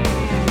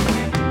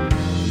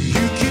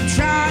 You keep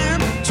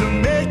trying to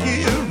make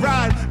it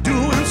right,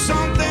 doing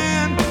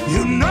something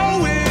you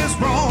know is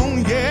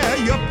wrong. Yeah,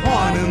 you're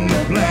pointing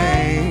the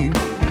blame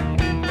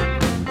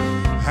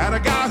at a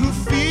guy who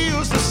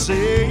feels the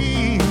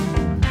same.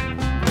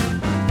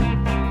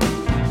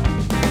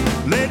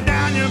 Lay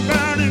down your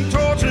burning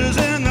torches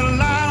and the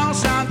light will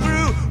shine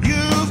through.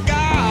 You've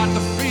got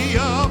to free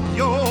up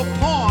your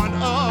point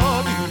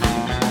of view.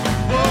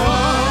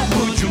 What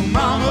would your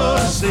mama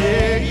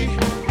say?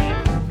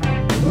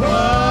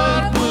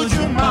 What would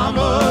your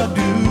mama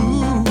do?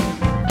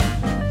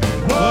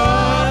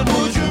 What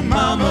would your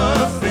mama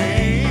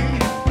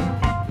think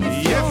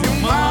if your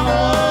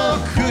mama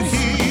could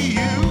hear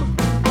you?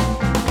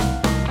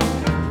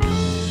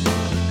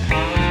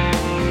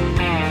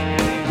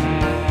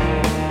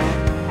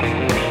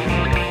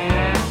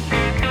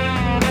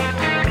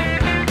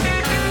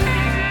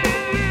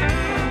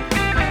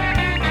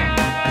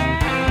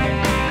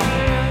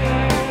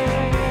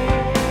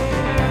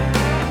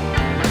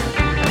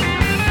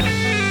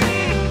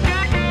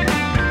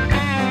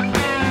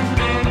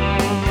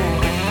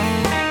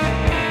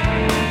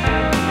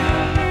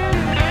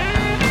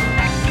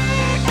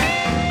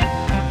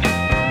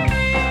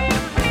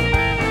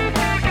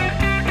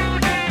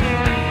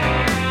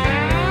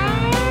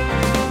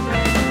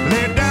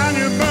 Lay down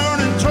your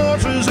burning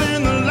torches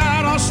and the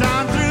light will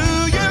shine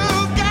through.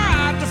 You've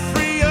got to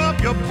free up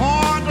your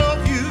point of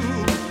view.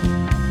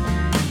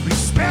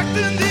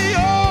 Respecting the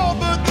old,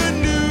 but the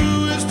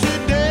new is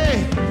today.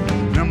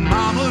 Now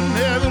mama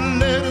never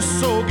let her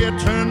soul get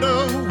turned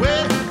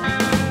away.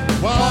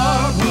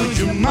 What would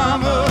your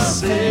mama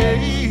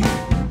say?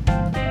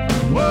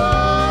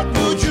 What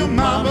would your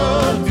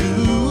mama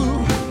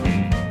do?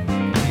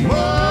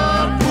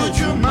 What would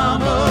your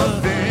mama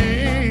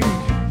think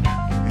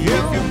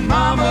if your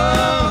mama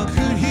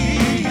could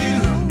hear you?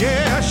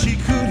 Yeah, she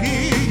could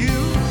hear you.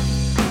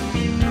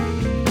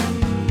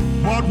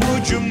 What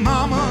would your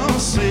mama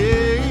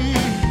say?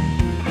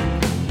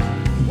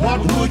 What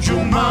would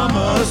your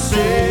mama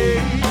say?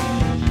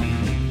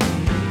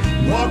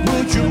 What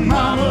would your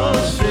mama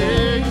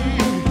say?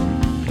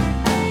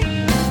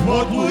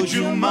 What would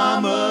your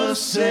mama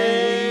say?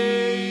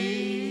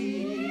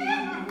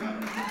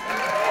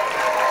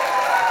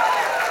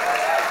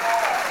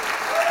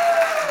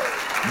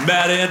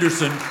 Matt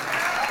Andersen.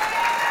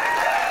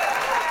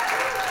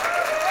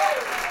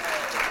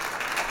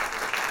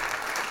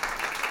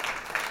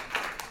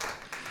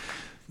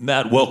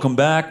 Matt, welcome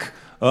back.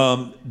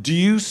 Do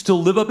you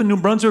still live up in New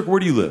Brunswick? Where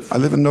do you live? I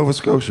live in Nova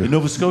Scotia. In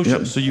Nova Scotia.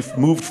 Yep. So you've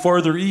moved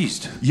farther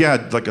east.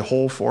 Yeah, like a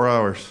whole 4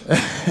 hours.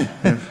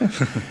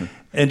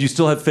 And you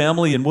still have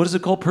family in, what is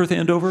it called, Perth,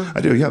 Andover? I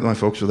do, yeah. My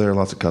folks are there,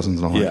 lots of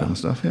cousins and all that kind of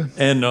stuff, yeah.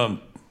 And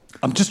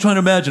I'm just trying to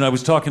imagine, I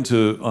was talking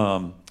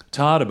to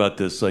Todd about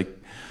this, like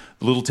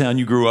the little town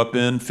you grew up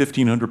in,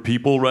 1,500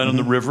 people right on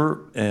the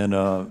river, and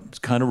it's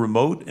kind of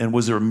remote. And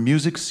was there a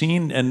music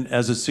scene? And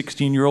as a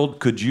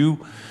 16-year-old, could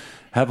you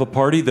have a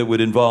party that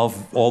would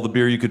involve all the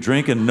beer you could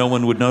drink and no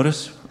one would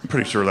notice? I'm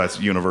pretty sure that's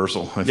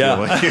universal, I feel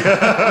like.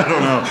 I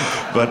don't know.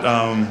 But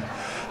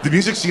the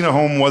music scene at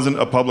home wasn't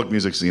a public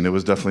music scene. It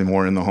was definitely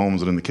more in the homes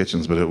than in the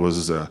kitchens, but it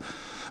was a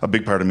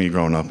big part of me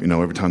growing up. You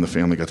know, every time the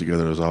family got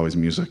together, there was always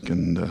music.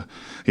 And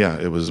yeah,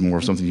 it was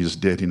more something you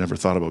just did. You never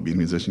thought about being a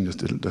musician, you just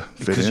did it to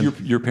fit in.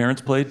 Because your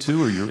parents played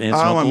too, or your aunts and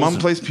uncles? My mom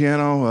plays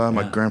piano.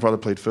 My grandfather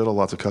played fiddle.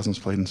 Lots of cousins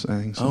played and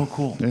sang. So, oh,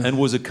 cool. Yeah. And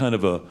was it kind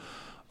of a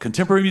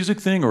contemporary music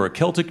thing or a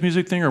Celtic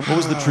music thing, or what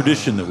was the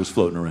tradition that was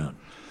floating around?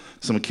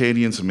 Some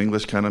Acadian, some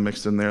English kind of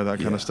mixed in there, that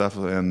kind of stuff,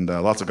 and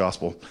lots of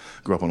gospel.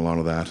 Grew up on a lot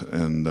of that,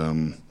 and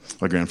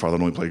my grandfather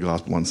only played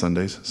gospel on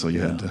Sundays, so you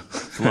had to.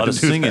 A lot of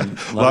singing.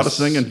 A lot of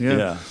singing,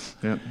 yeah.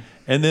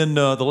 And then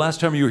the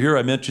last time you were here,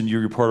 I mentioned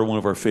you're part of one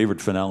of our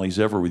favorite finales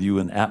ever with you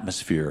and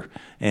Atmosphere,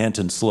 Ant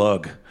and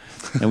Slug.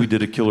 And we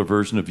did a killer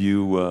version of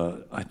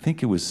you, I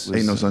think it was...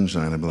 Ain't No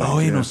Sunshine, I believe. Oh,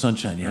 Ain't No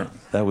Sunshine, yeah.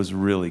 That was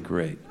really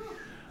great.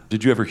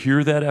 Did you ever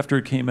hear that after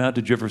it came out?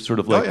 Did you ever sort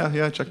of like... Oh,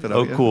 yeah, I checked that out.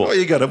 Oh, yeah. cool. Oh,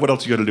 you got it. What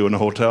else you got to do in a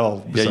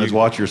hotel besides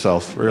watch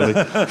yourself, really?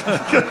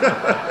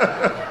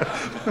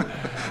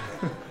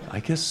 I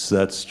guess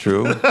that's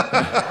true.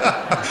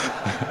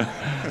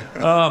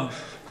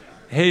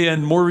 Hey,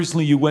 and more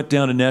recently you went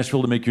down to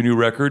Nashville to make your new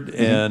record,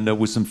 and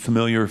with some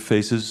familiar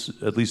faces,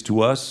 at least to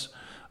us,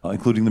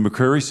 including the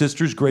McCrary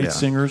sisters, great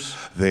singers.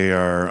 They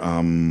are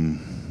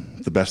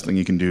the best thing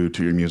you can do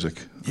to your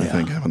music, I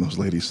think, having those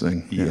ladies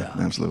sing. Yeah,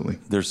 absolutely.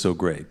 They're so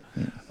great.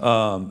 Yeah.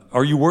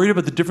 Are you worried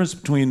about the difference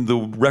between the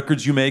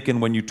records you make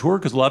and when you tour?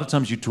 Because a lot of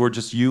times you tour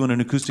just you and an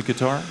acoustic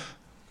guitar.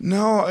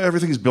 No,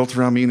 everything's built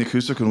around me and the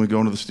acoustic when we go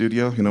into the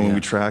studio. You know, when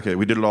we track it,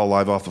 we did it all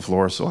live off the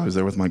floor, so I was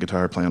there with my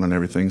guitar playing on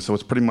everything. So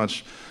it's pretty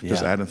much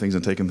just adding things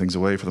and taking things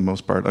away for the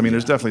most part. I mean,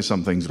 there's definitely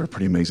some things that are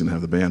pretty amazing to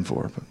have the band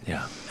for. But.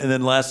 Yeah. And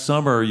then last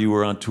summer you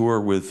were on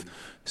tour with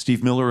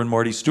Steve Miller and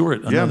Marty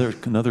Stewart,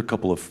 another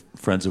couple of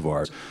friends of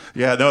ours.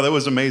 Yeah, no, that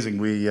was amazing.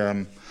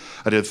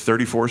 I did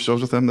 34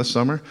 shows with them this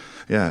summer.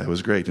 Yeah, it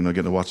was great, you know,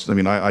 getting to watch. I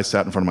mean, I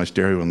sat in front of my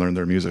stereo and learned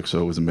their music,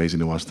 so it was amazing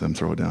to watch them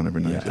throw it down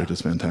every night. Yeah. They're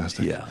just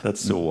fantastic. Yeah,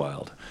 that's so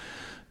wild.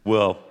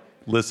 Well,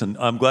 listen,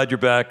 I'm glad you're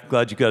back.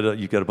 Glad you got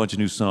a bunch of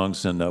new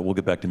songs, and we'll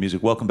get back to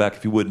music. Welcome back,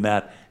 if you would,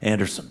 Matt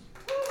Andersen.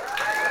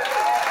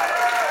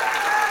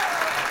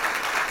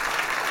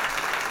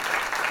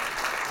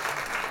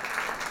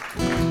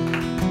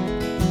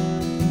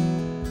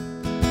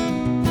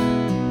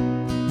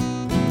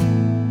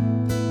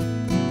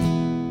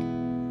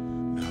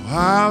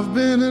 I've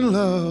been in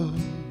love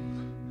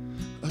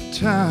a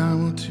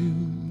time or two,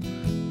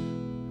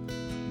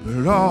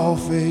 but all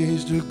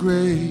fades to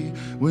gray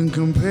when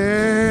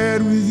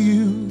compared with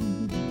you.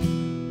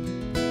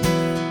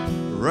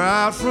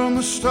 Right from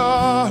the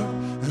start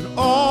and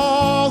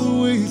all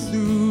the way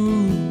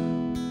through,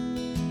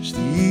 it's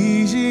the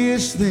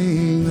easiest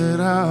thing that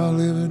I'll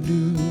ever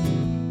do.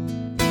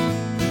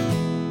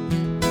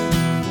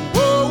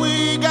 What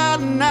we got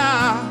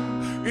now,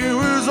 it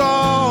was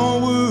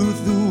all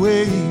worth the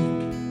wait.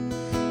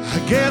 I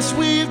guess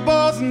we've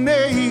both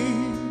made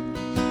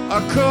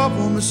a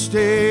couple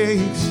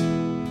mistakes.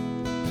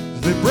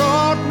 They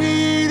brought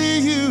me to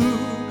you,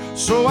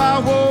 so I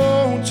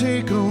won't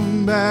take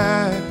them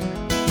back.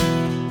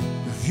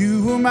 If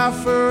you were my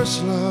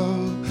first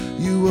love,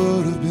 you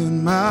would have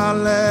been my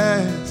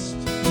last.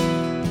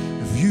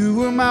 If you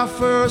were my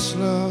first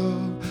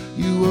love,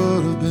 you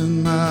would have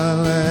been my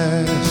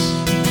last.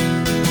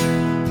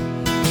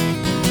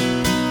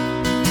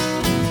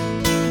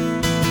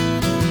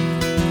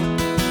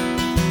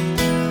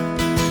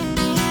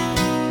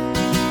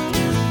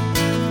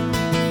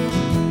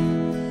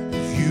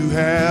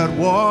 Had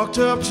walked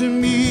up to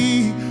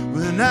me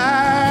when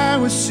I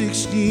was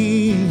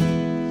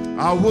 16,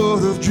 I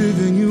would have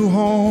driven you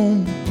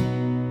home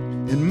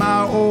in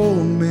my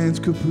old man's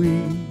Capri.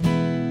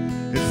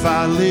 If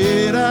I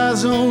laid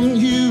eyes on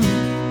you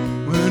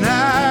when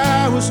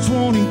I was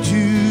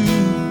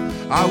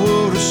 22, I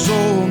would have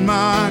sold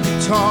my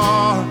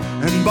guitar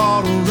and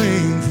bought a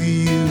ring for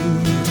you.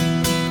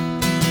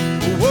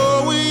 But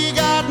what we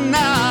got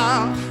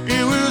now,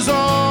 it was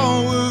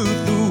all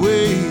worth the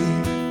wait.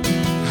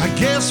 I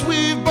guess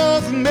we've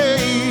both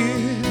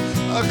made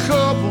a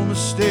couple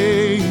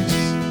mistakes.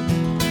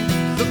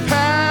 The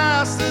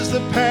past is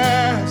the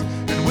past,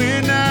 and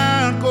we're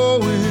not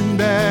going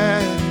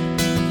back.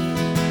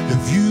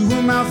 If you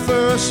were my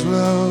first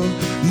love,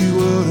 you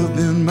would have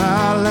been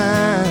my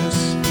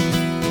last.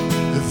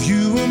 If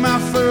you were my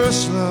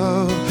first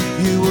love,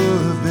 you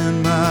would have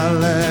been my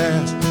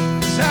last.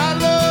 'Cause I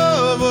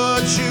love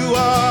what you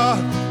are,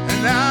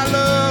 and I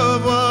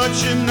love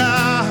what you're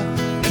not.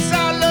 Yes,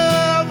 I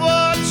love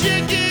what you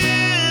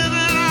give,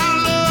 and I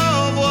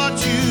love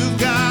what you've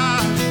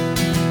got.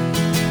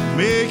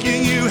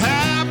 Making you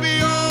happy,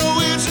 oh,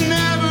 it's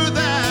never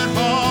that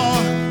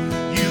hard.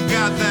 You've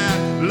got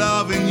that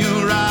love in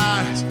your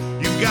eyes,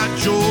 you've got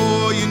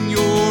joy in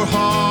your heart.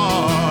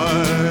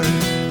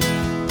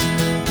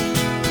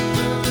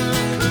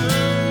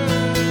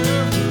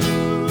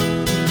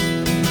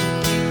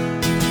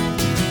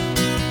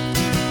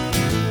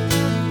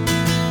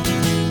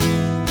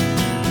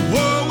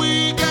 What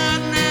we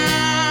got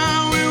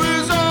now, it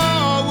was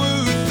all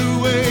worth the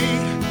wait.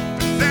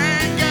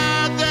 Thank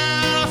God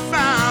that I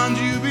found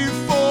you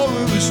before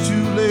it was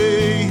too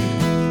late.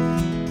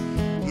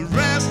 The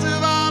rest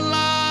of our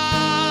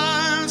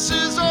lives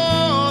is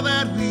all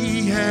that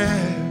we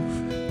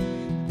have.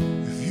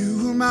 If you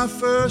were my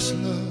first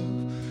love,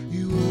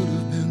 you would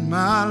have been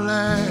my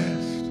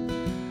last.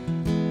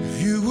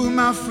 If you were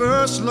my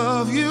first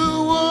love, you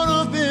would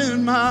have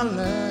been my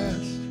last.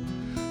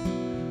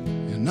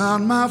 You're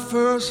not my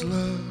first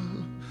love,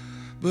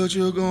 but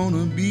you're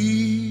gonna be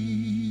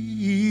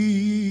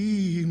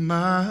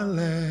my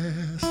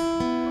last.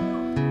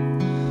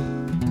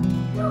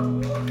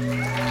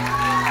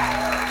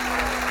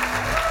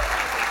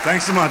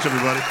 Thanks so much,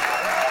 everybody.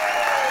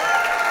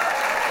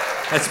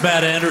 That's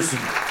Matt Andersen.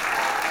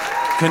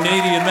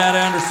 Canadian Matt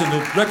Andersen.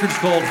 The record's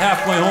called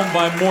Halfway Home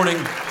by Morning,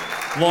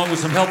 along with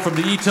some help from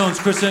the eTones,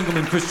 Chris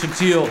Engelman, Christian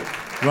Teal,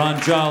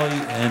 Ron Jolly,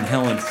 and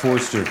Helen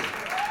Forster.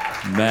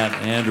 Matt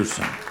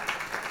Andersen.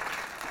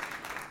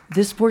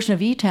 This portion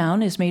of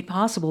eTown is made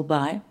possible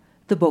by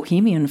the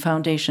Bohemian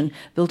Foundation,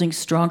 building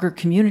stronger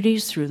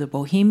communities through the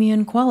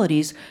bohemian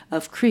qualities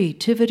of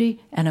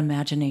creativity and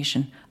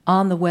imagination.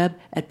 On the web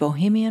at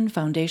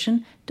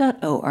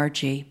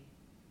bohemianfoundation.org.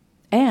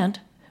 And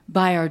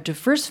by our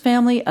diverse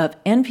family of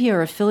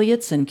NPR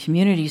affiliates and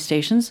community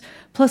stations,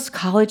 plus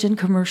college and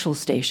commercial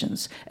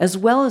stations, as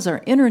well as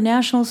our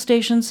international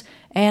stations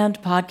and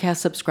podcast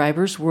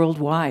subscribers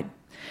worldwide.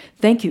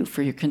 Thank you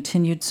for your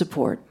continued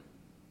support.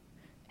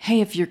 Hey,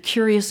 if you're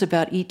curious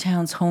about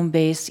eTown's home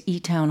base,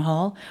 eTown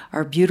Hall,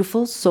 our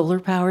beautiful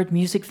solar-powered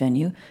music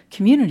venue,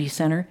 community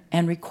center,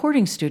 and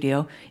recording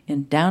studio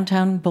in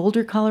downtown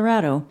Boulder,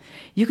 Colorado,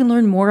 you can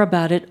learn more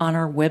about it on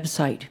our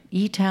website,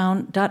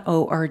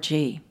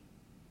 eTown.org.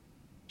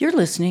 You're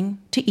listening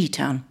to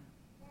eTown.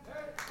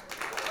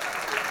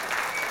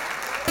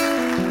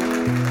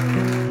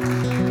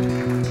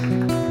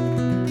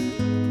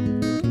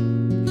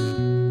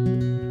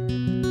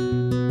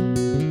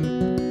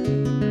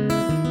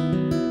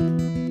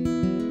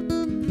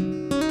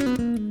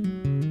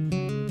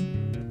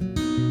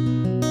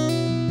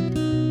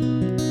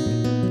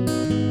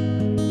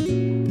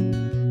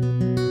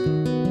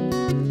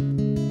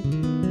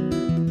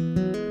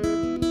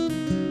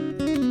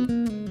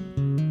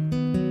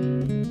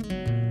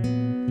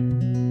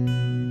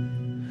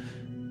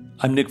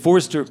 I'm Nick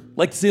Forster. I'd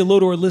like to say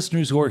hello to our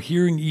listeners who are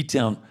hearing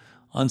eTown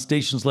on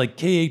stations like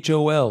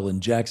KHOL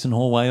in Jackson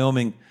Hole,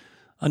 Wyoming,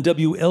 on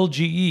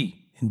WLGE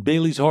in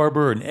Bailey's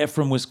Harbor and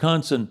Ephraim,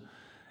 Wisconsin,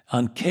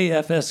 on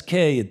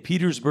KFSK at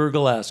Petersburg,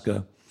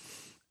 Alaska.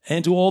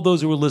 And to all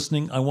those who are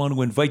listening, I want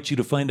to invite you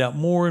to find out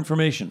more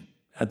information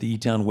at the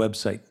eTown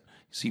website.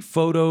 You see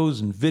photos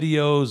and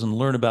videos and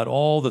learn about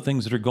all the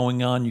things that are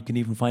going on. You can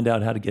even find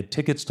out how to get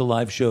tickets to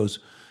live shows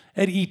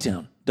at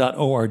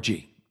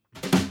eTown.org.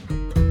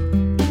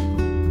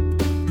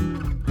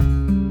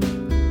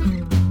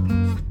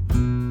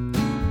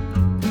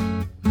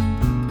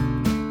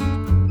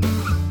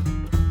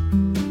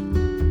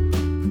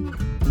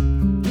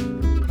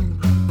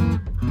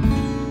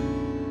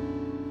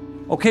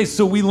 Okay,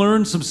 so we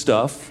learned some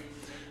stuff.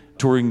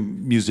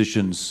 Touring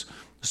musicians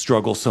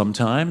struggle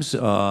sometimes.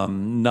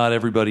 Not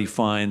everybody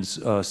finds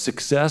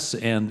success,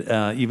 and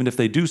even if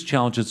they do,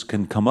 challenges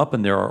can come up,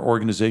 and there are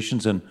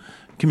organizations and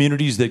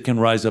communities that can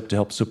rise up to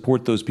help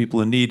support those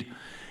people in need.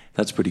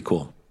 That's pretty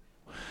cool.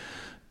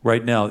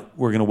 Right now,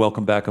 we're going to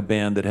welcome back a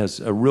band that has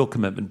a real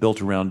commitment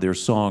built around their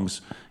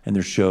songs and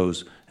their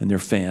shows and their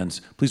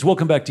fans. Please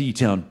welcome back to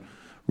eTown,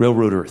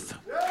 Railroad Earth.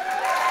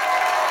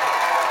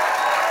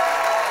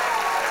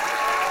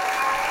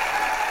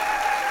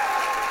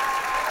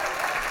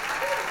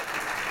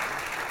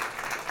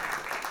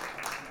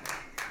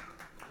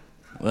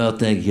 Well,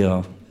 thank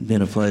y'all.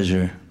 Been a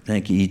pleasure.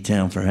 Thank you,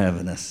 eTown, for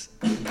having us.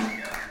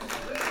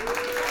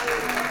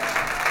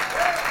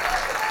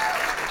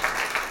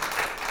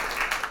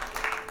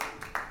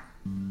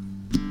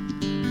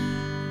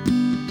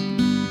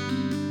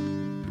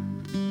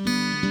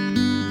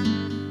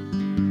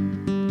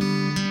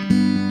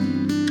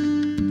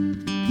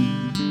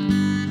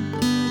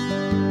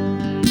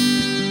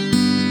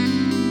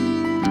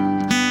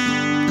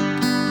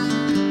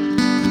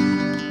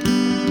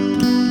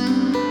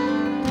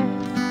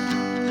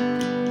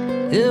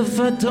 If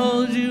I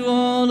told you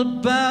all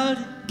about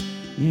it,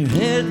 your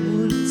head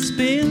would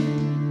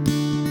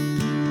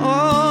spin.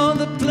 All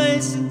the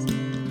places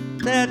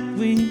that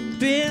we've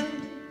been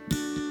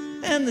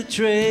and the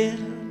trail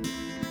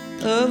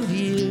of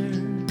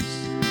years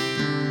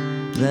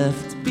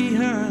left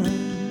behind.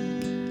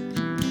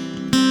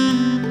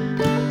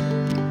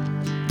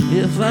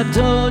 If I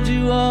told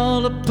you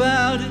all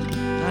about it,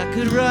 I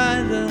could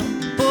write a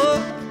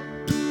book.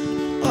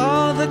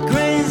 All the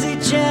crazy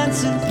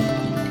chances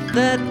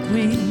that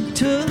we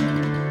took.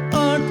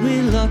 Aren't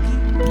we lucky?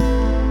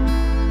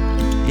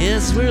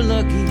 Yes, we're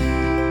lucky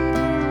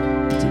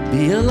to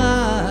be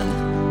alive.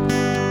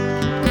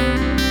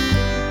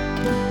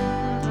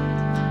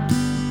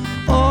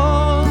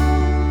 All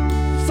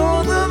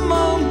for the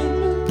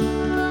moment,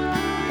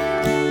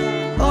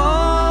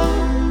 all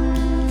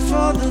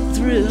for the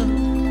thrill,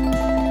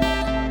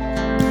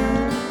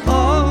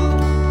 all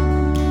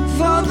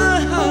for the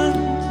hunt,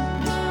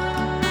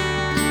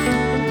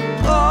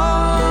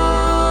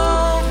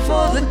 all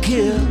for the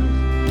kill.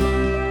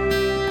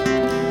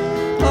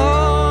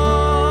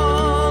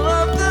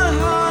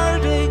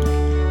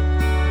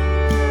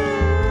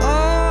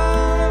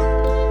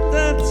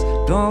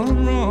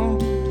 Gone wrong.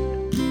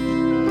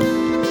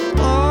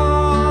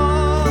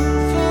 All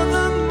for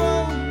the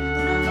moment.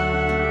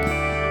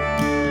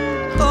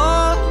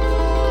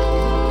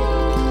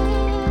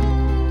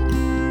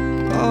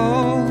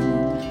 All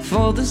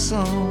for the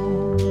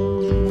song.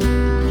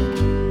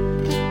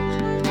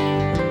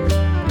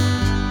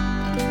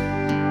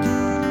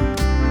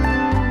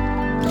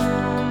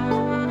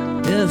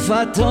 If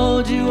I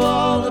told you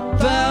all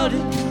about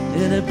it,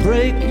 it'd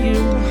break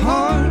your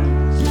heart.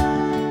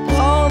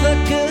 All the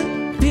good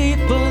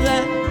people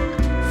that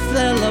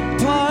fell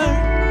apart,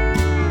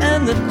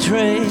 and the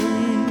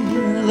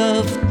trail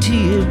of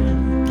tears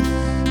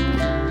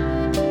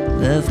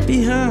left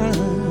behind.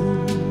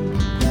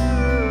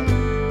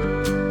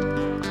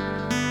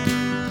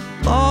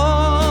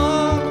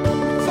 All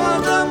for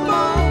the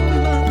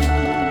moment,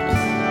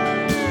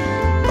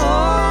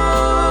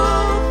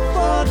 all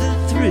for the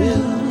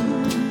thrill,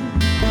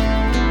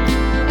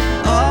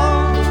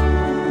 all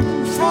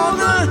for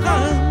the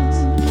hunt.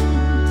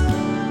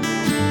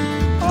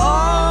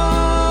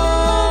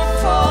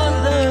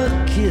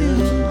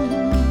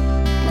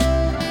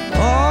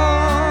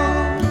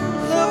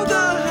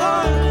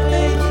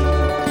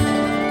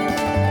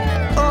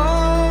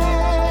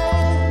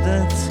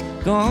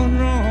 Gone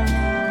wrong.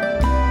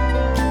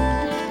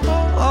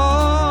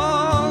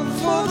 All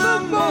for the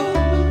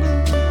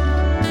moment,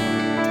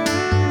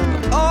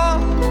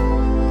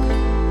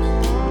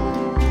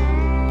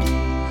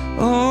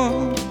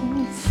 all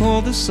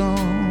for the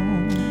song.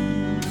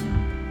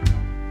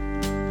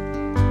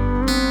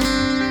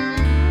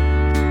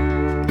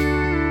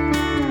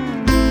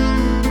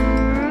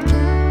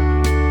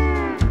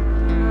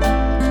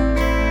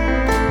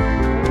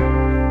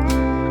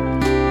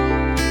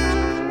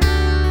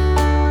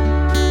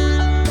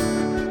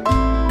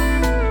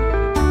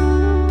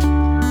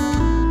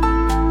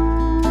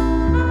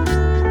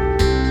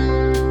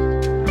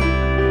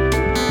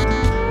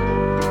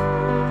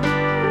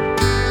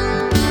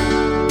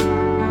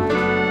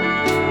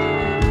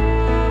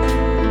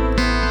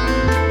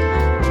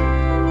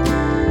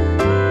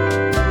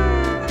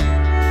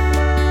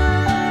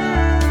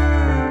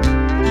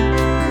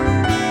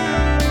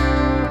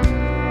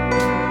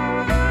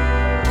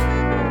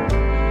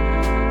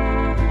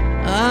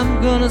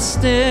 Gonna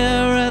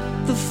stare at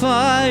the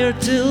fire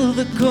till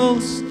the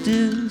coast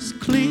is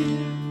clear.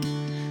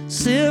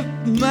 Sip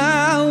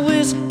my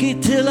whiskey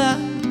till I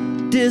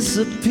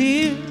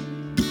disappear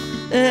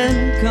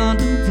and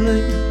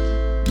contemplate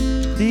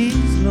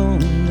these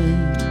lonely,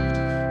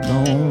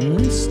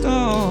 lonely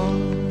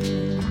stars.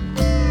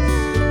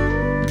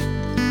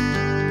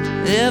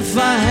 If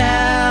I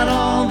had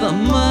all the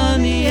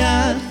money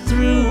I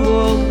threw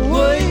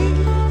away,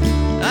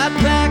 I'd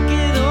pack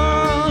it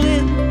all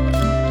in,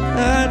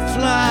 I'd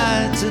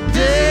fly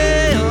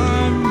today,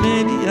 or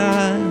maybe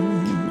I'd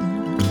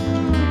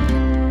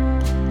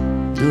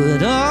do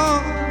it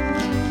all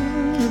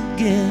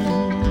again.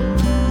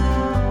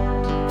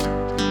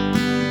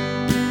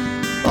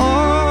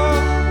 All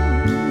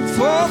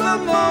for the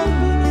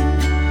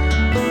moment,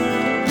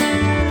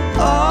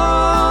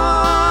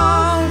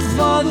 all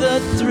for the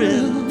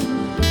thrill,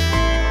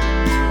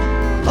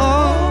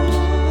 all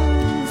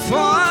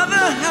for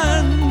the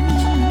hunt,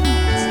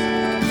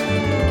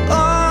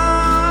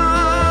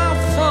 all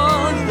for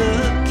the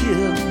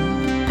kill,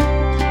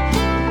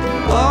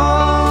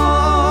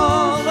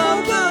 all of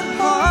the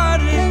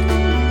heartache,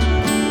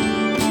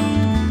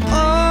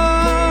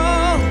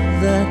 all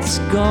that's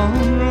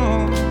gone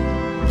wrong.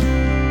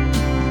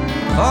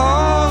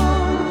 All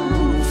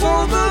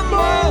for the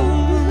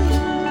moment,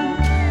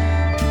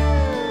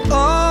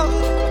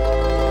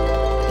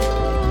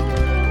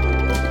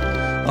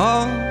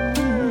 all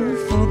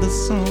for the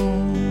song.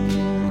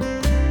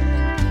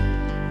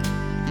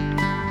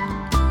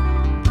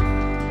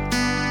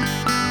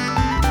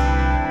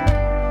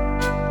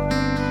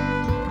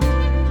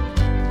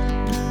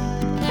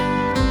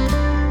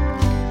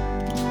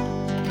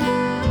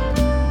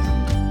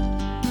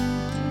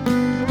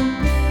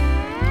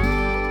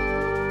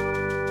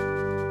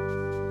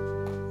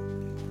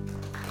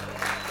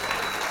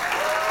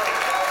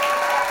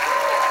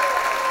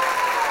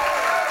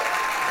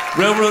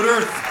 Railroad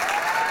Earth.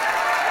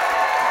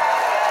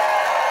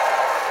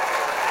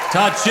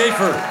 Todd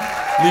Schaefer,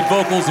 lead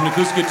vocals and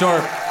acoustic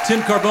guitar.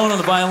 Tim Carbone on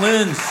the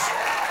violins,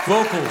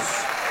 vocals.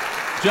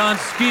 John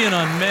Skian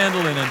on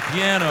mandolin and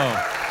piano.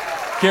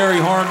 Gary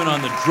Harmon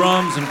on the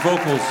drums and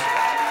vocals.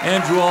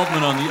 Andrew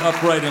Altman on the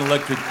upright and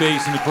electric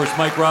bass. And of course,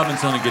 Mike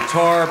Robbins on the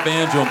guitar,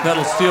 banjo, and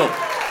pedal steel.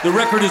 The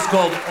record is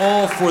called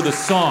All for the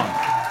Song.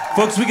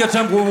 Folks, we got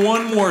time for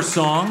one more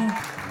song.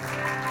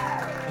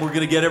 We're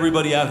going to get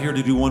everybody out here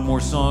to do one more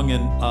song,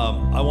 and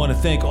I want to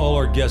thank all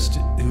our guests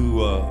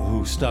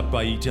who stopped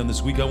by eTown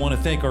this week. I want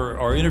to thank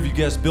our interview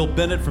guest, Bill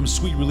Bennett from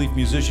Sweet Relief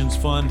Musicians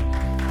Fund,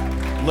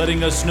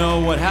 letting us know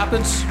what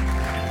happens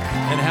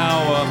and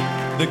how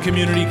the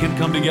community can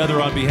come together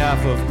on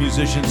behalf of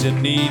musicians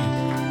in need.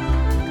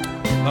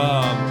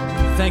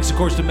 Thanks, of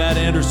course, to Matt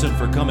Andersen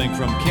for coming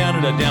from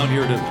Canada down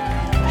here to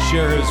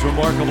share his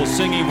remarkable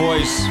singing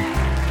voice,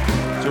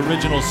 his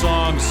original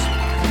songs.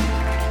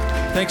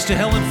 Thanks to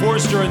Helen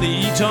Forster and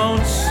the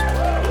eTones.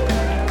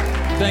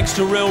 Thanks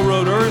to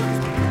Railroad Earth.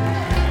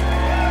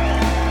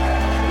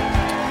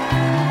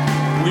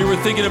 We were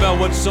thinking about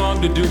what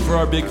song to do for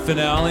our big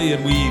finale,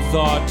 and we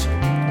thought,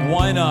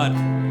 why not,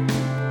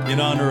 in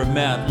honor of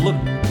Matt, Look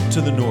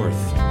to the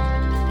North.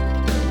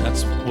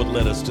 That's what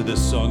led us to this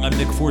song. I'm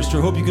Nick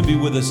Forster. Hope you can be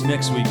with us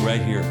next week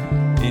right here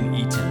in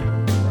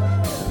eTown.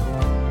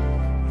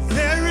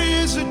 There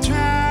is a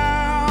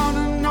town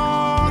in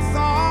North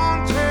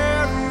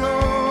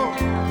Ontario,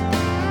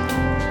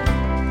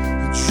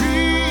 a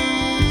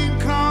dream,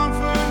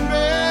 comfort,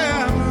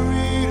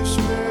 memory to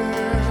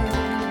spare.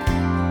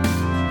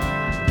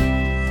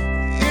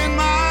 In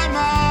my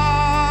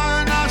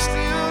mind, I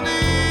still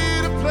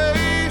need a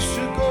place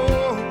to go.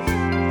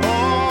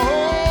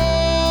 All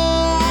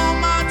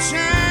my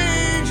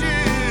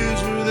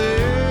changes are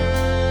there.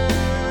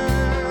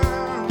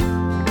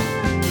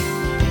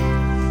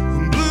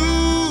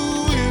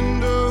 Blue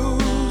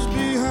windows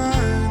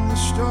behind the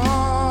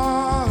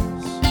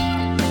stars,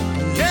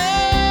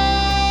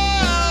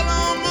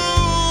 yellow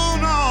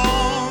moon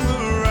on the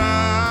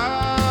rise,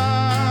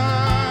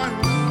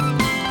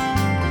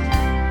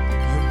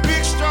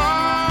 big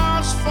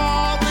stars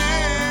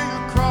falling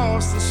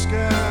across the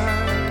sky,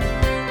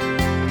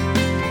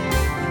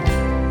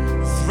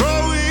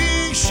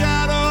 throwing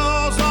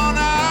shadows on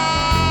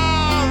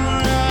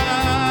our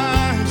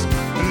eyes.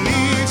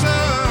 Leaves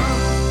us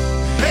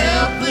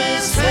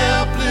helpless,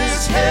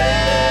 helpless, helpless.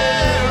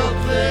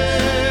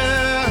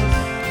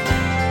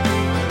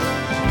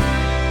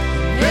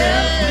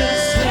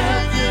 Helpless,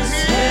 helpless,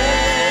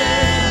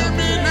 help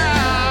me now.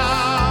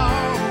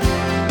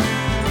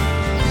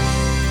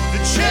 The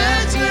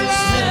chains are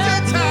locked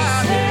and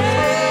tied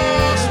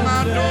across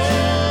my door.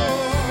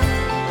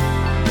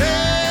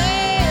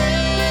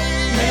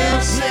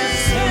 Help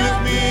save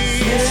me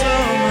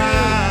somehow.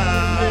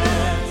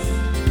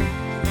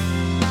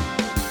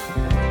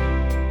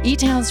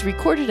 eTown's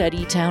recorded at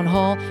eTown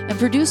Hall and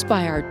produced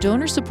by our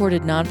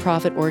donor-supported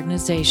nonprofit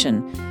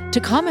organization. To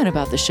comment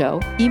about the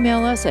show,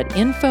 email us at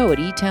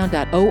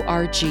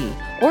info@etown.org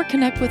or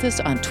connect with us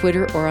on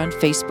Twitter or on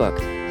Facebook.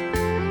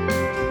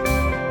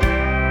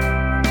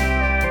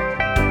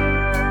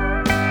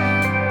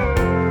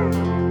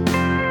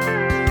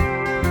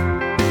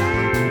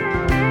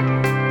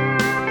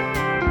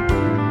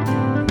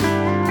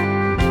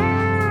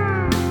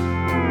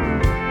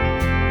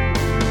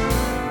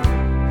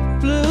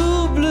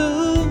 Blue,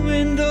 blue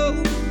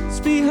windows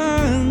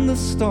behind the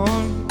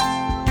storm.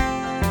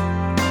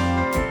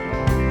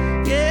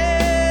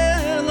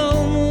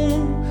 Yellow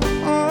moon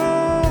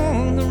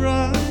on the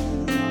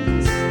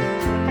rise.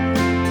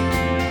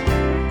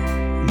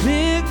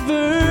 Big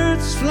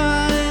birds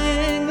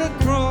flying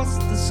across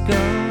the sky.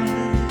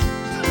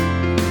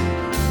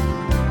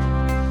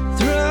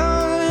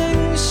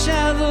 Throwing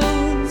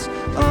shadows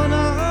on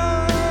our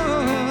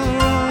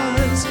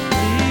eyes.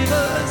 Leave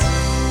us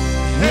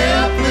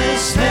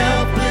helpless,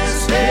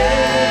 helpless, helpless.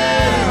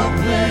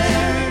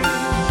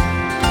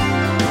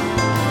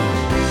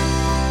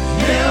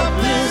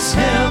 Helpless,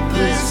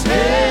 helpless,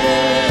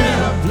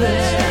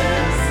 helpless.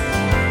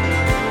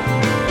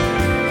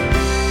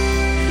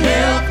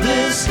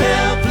 Helpless,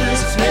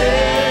 helpless,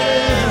 helpless.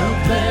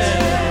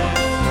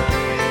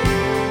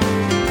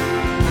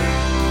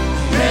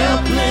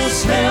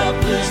 Helpless,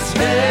 helpless,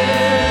 helpless.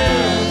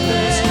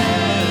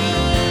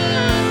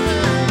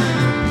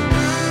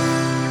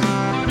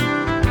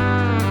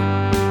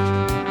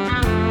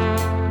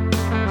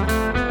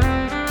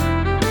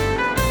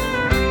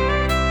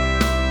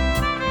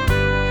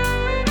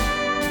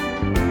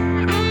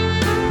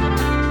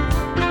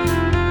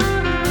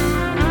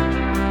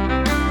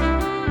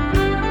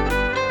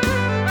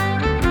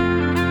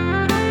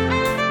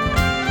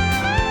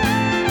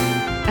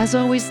 As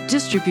always,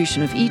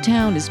 distribution of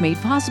eTown is made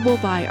possible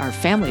by our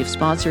family of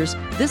sponsors,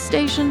 this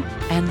station,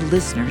 and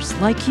listeners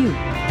like you.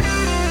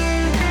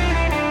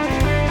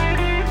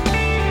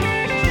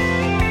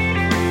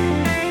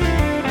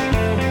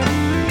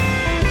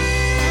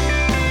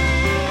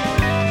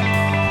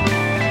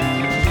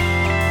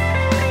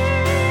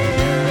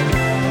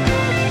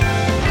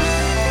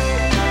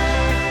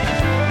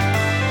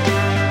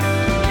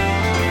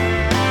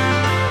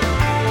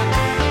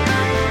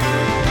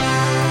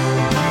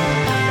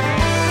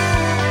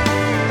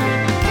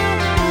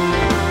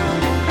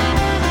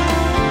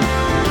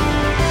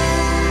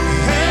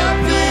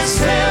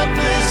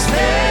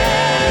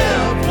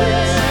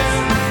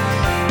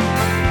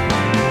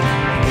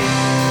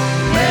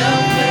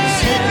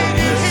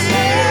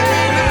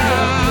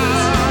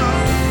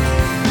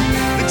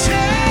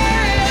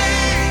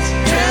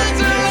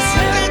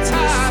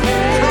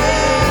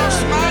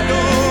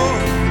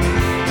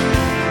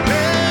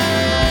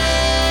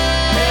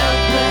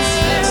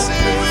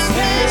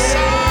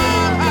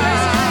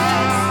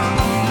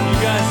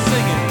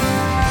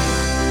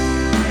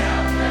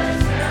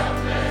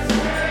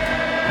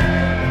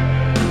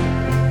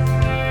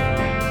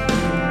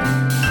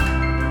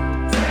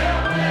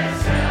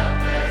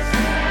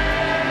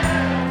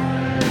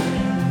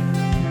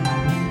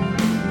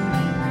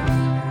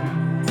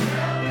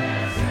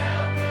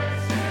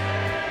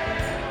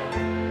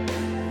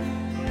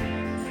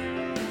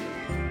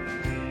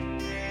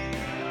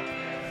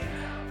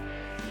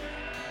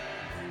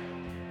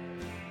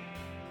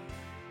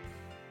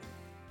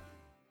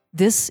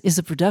 This is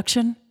a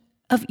production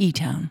of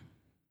eTown.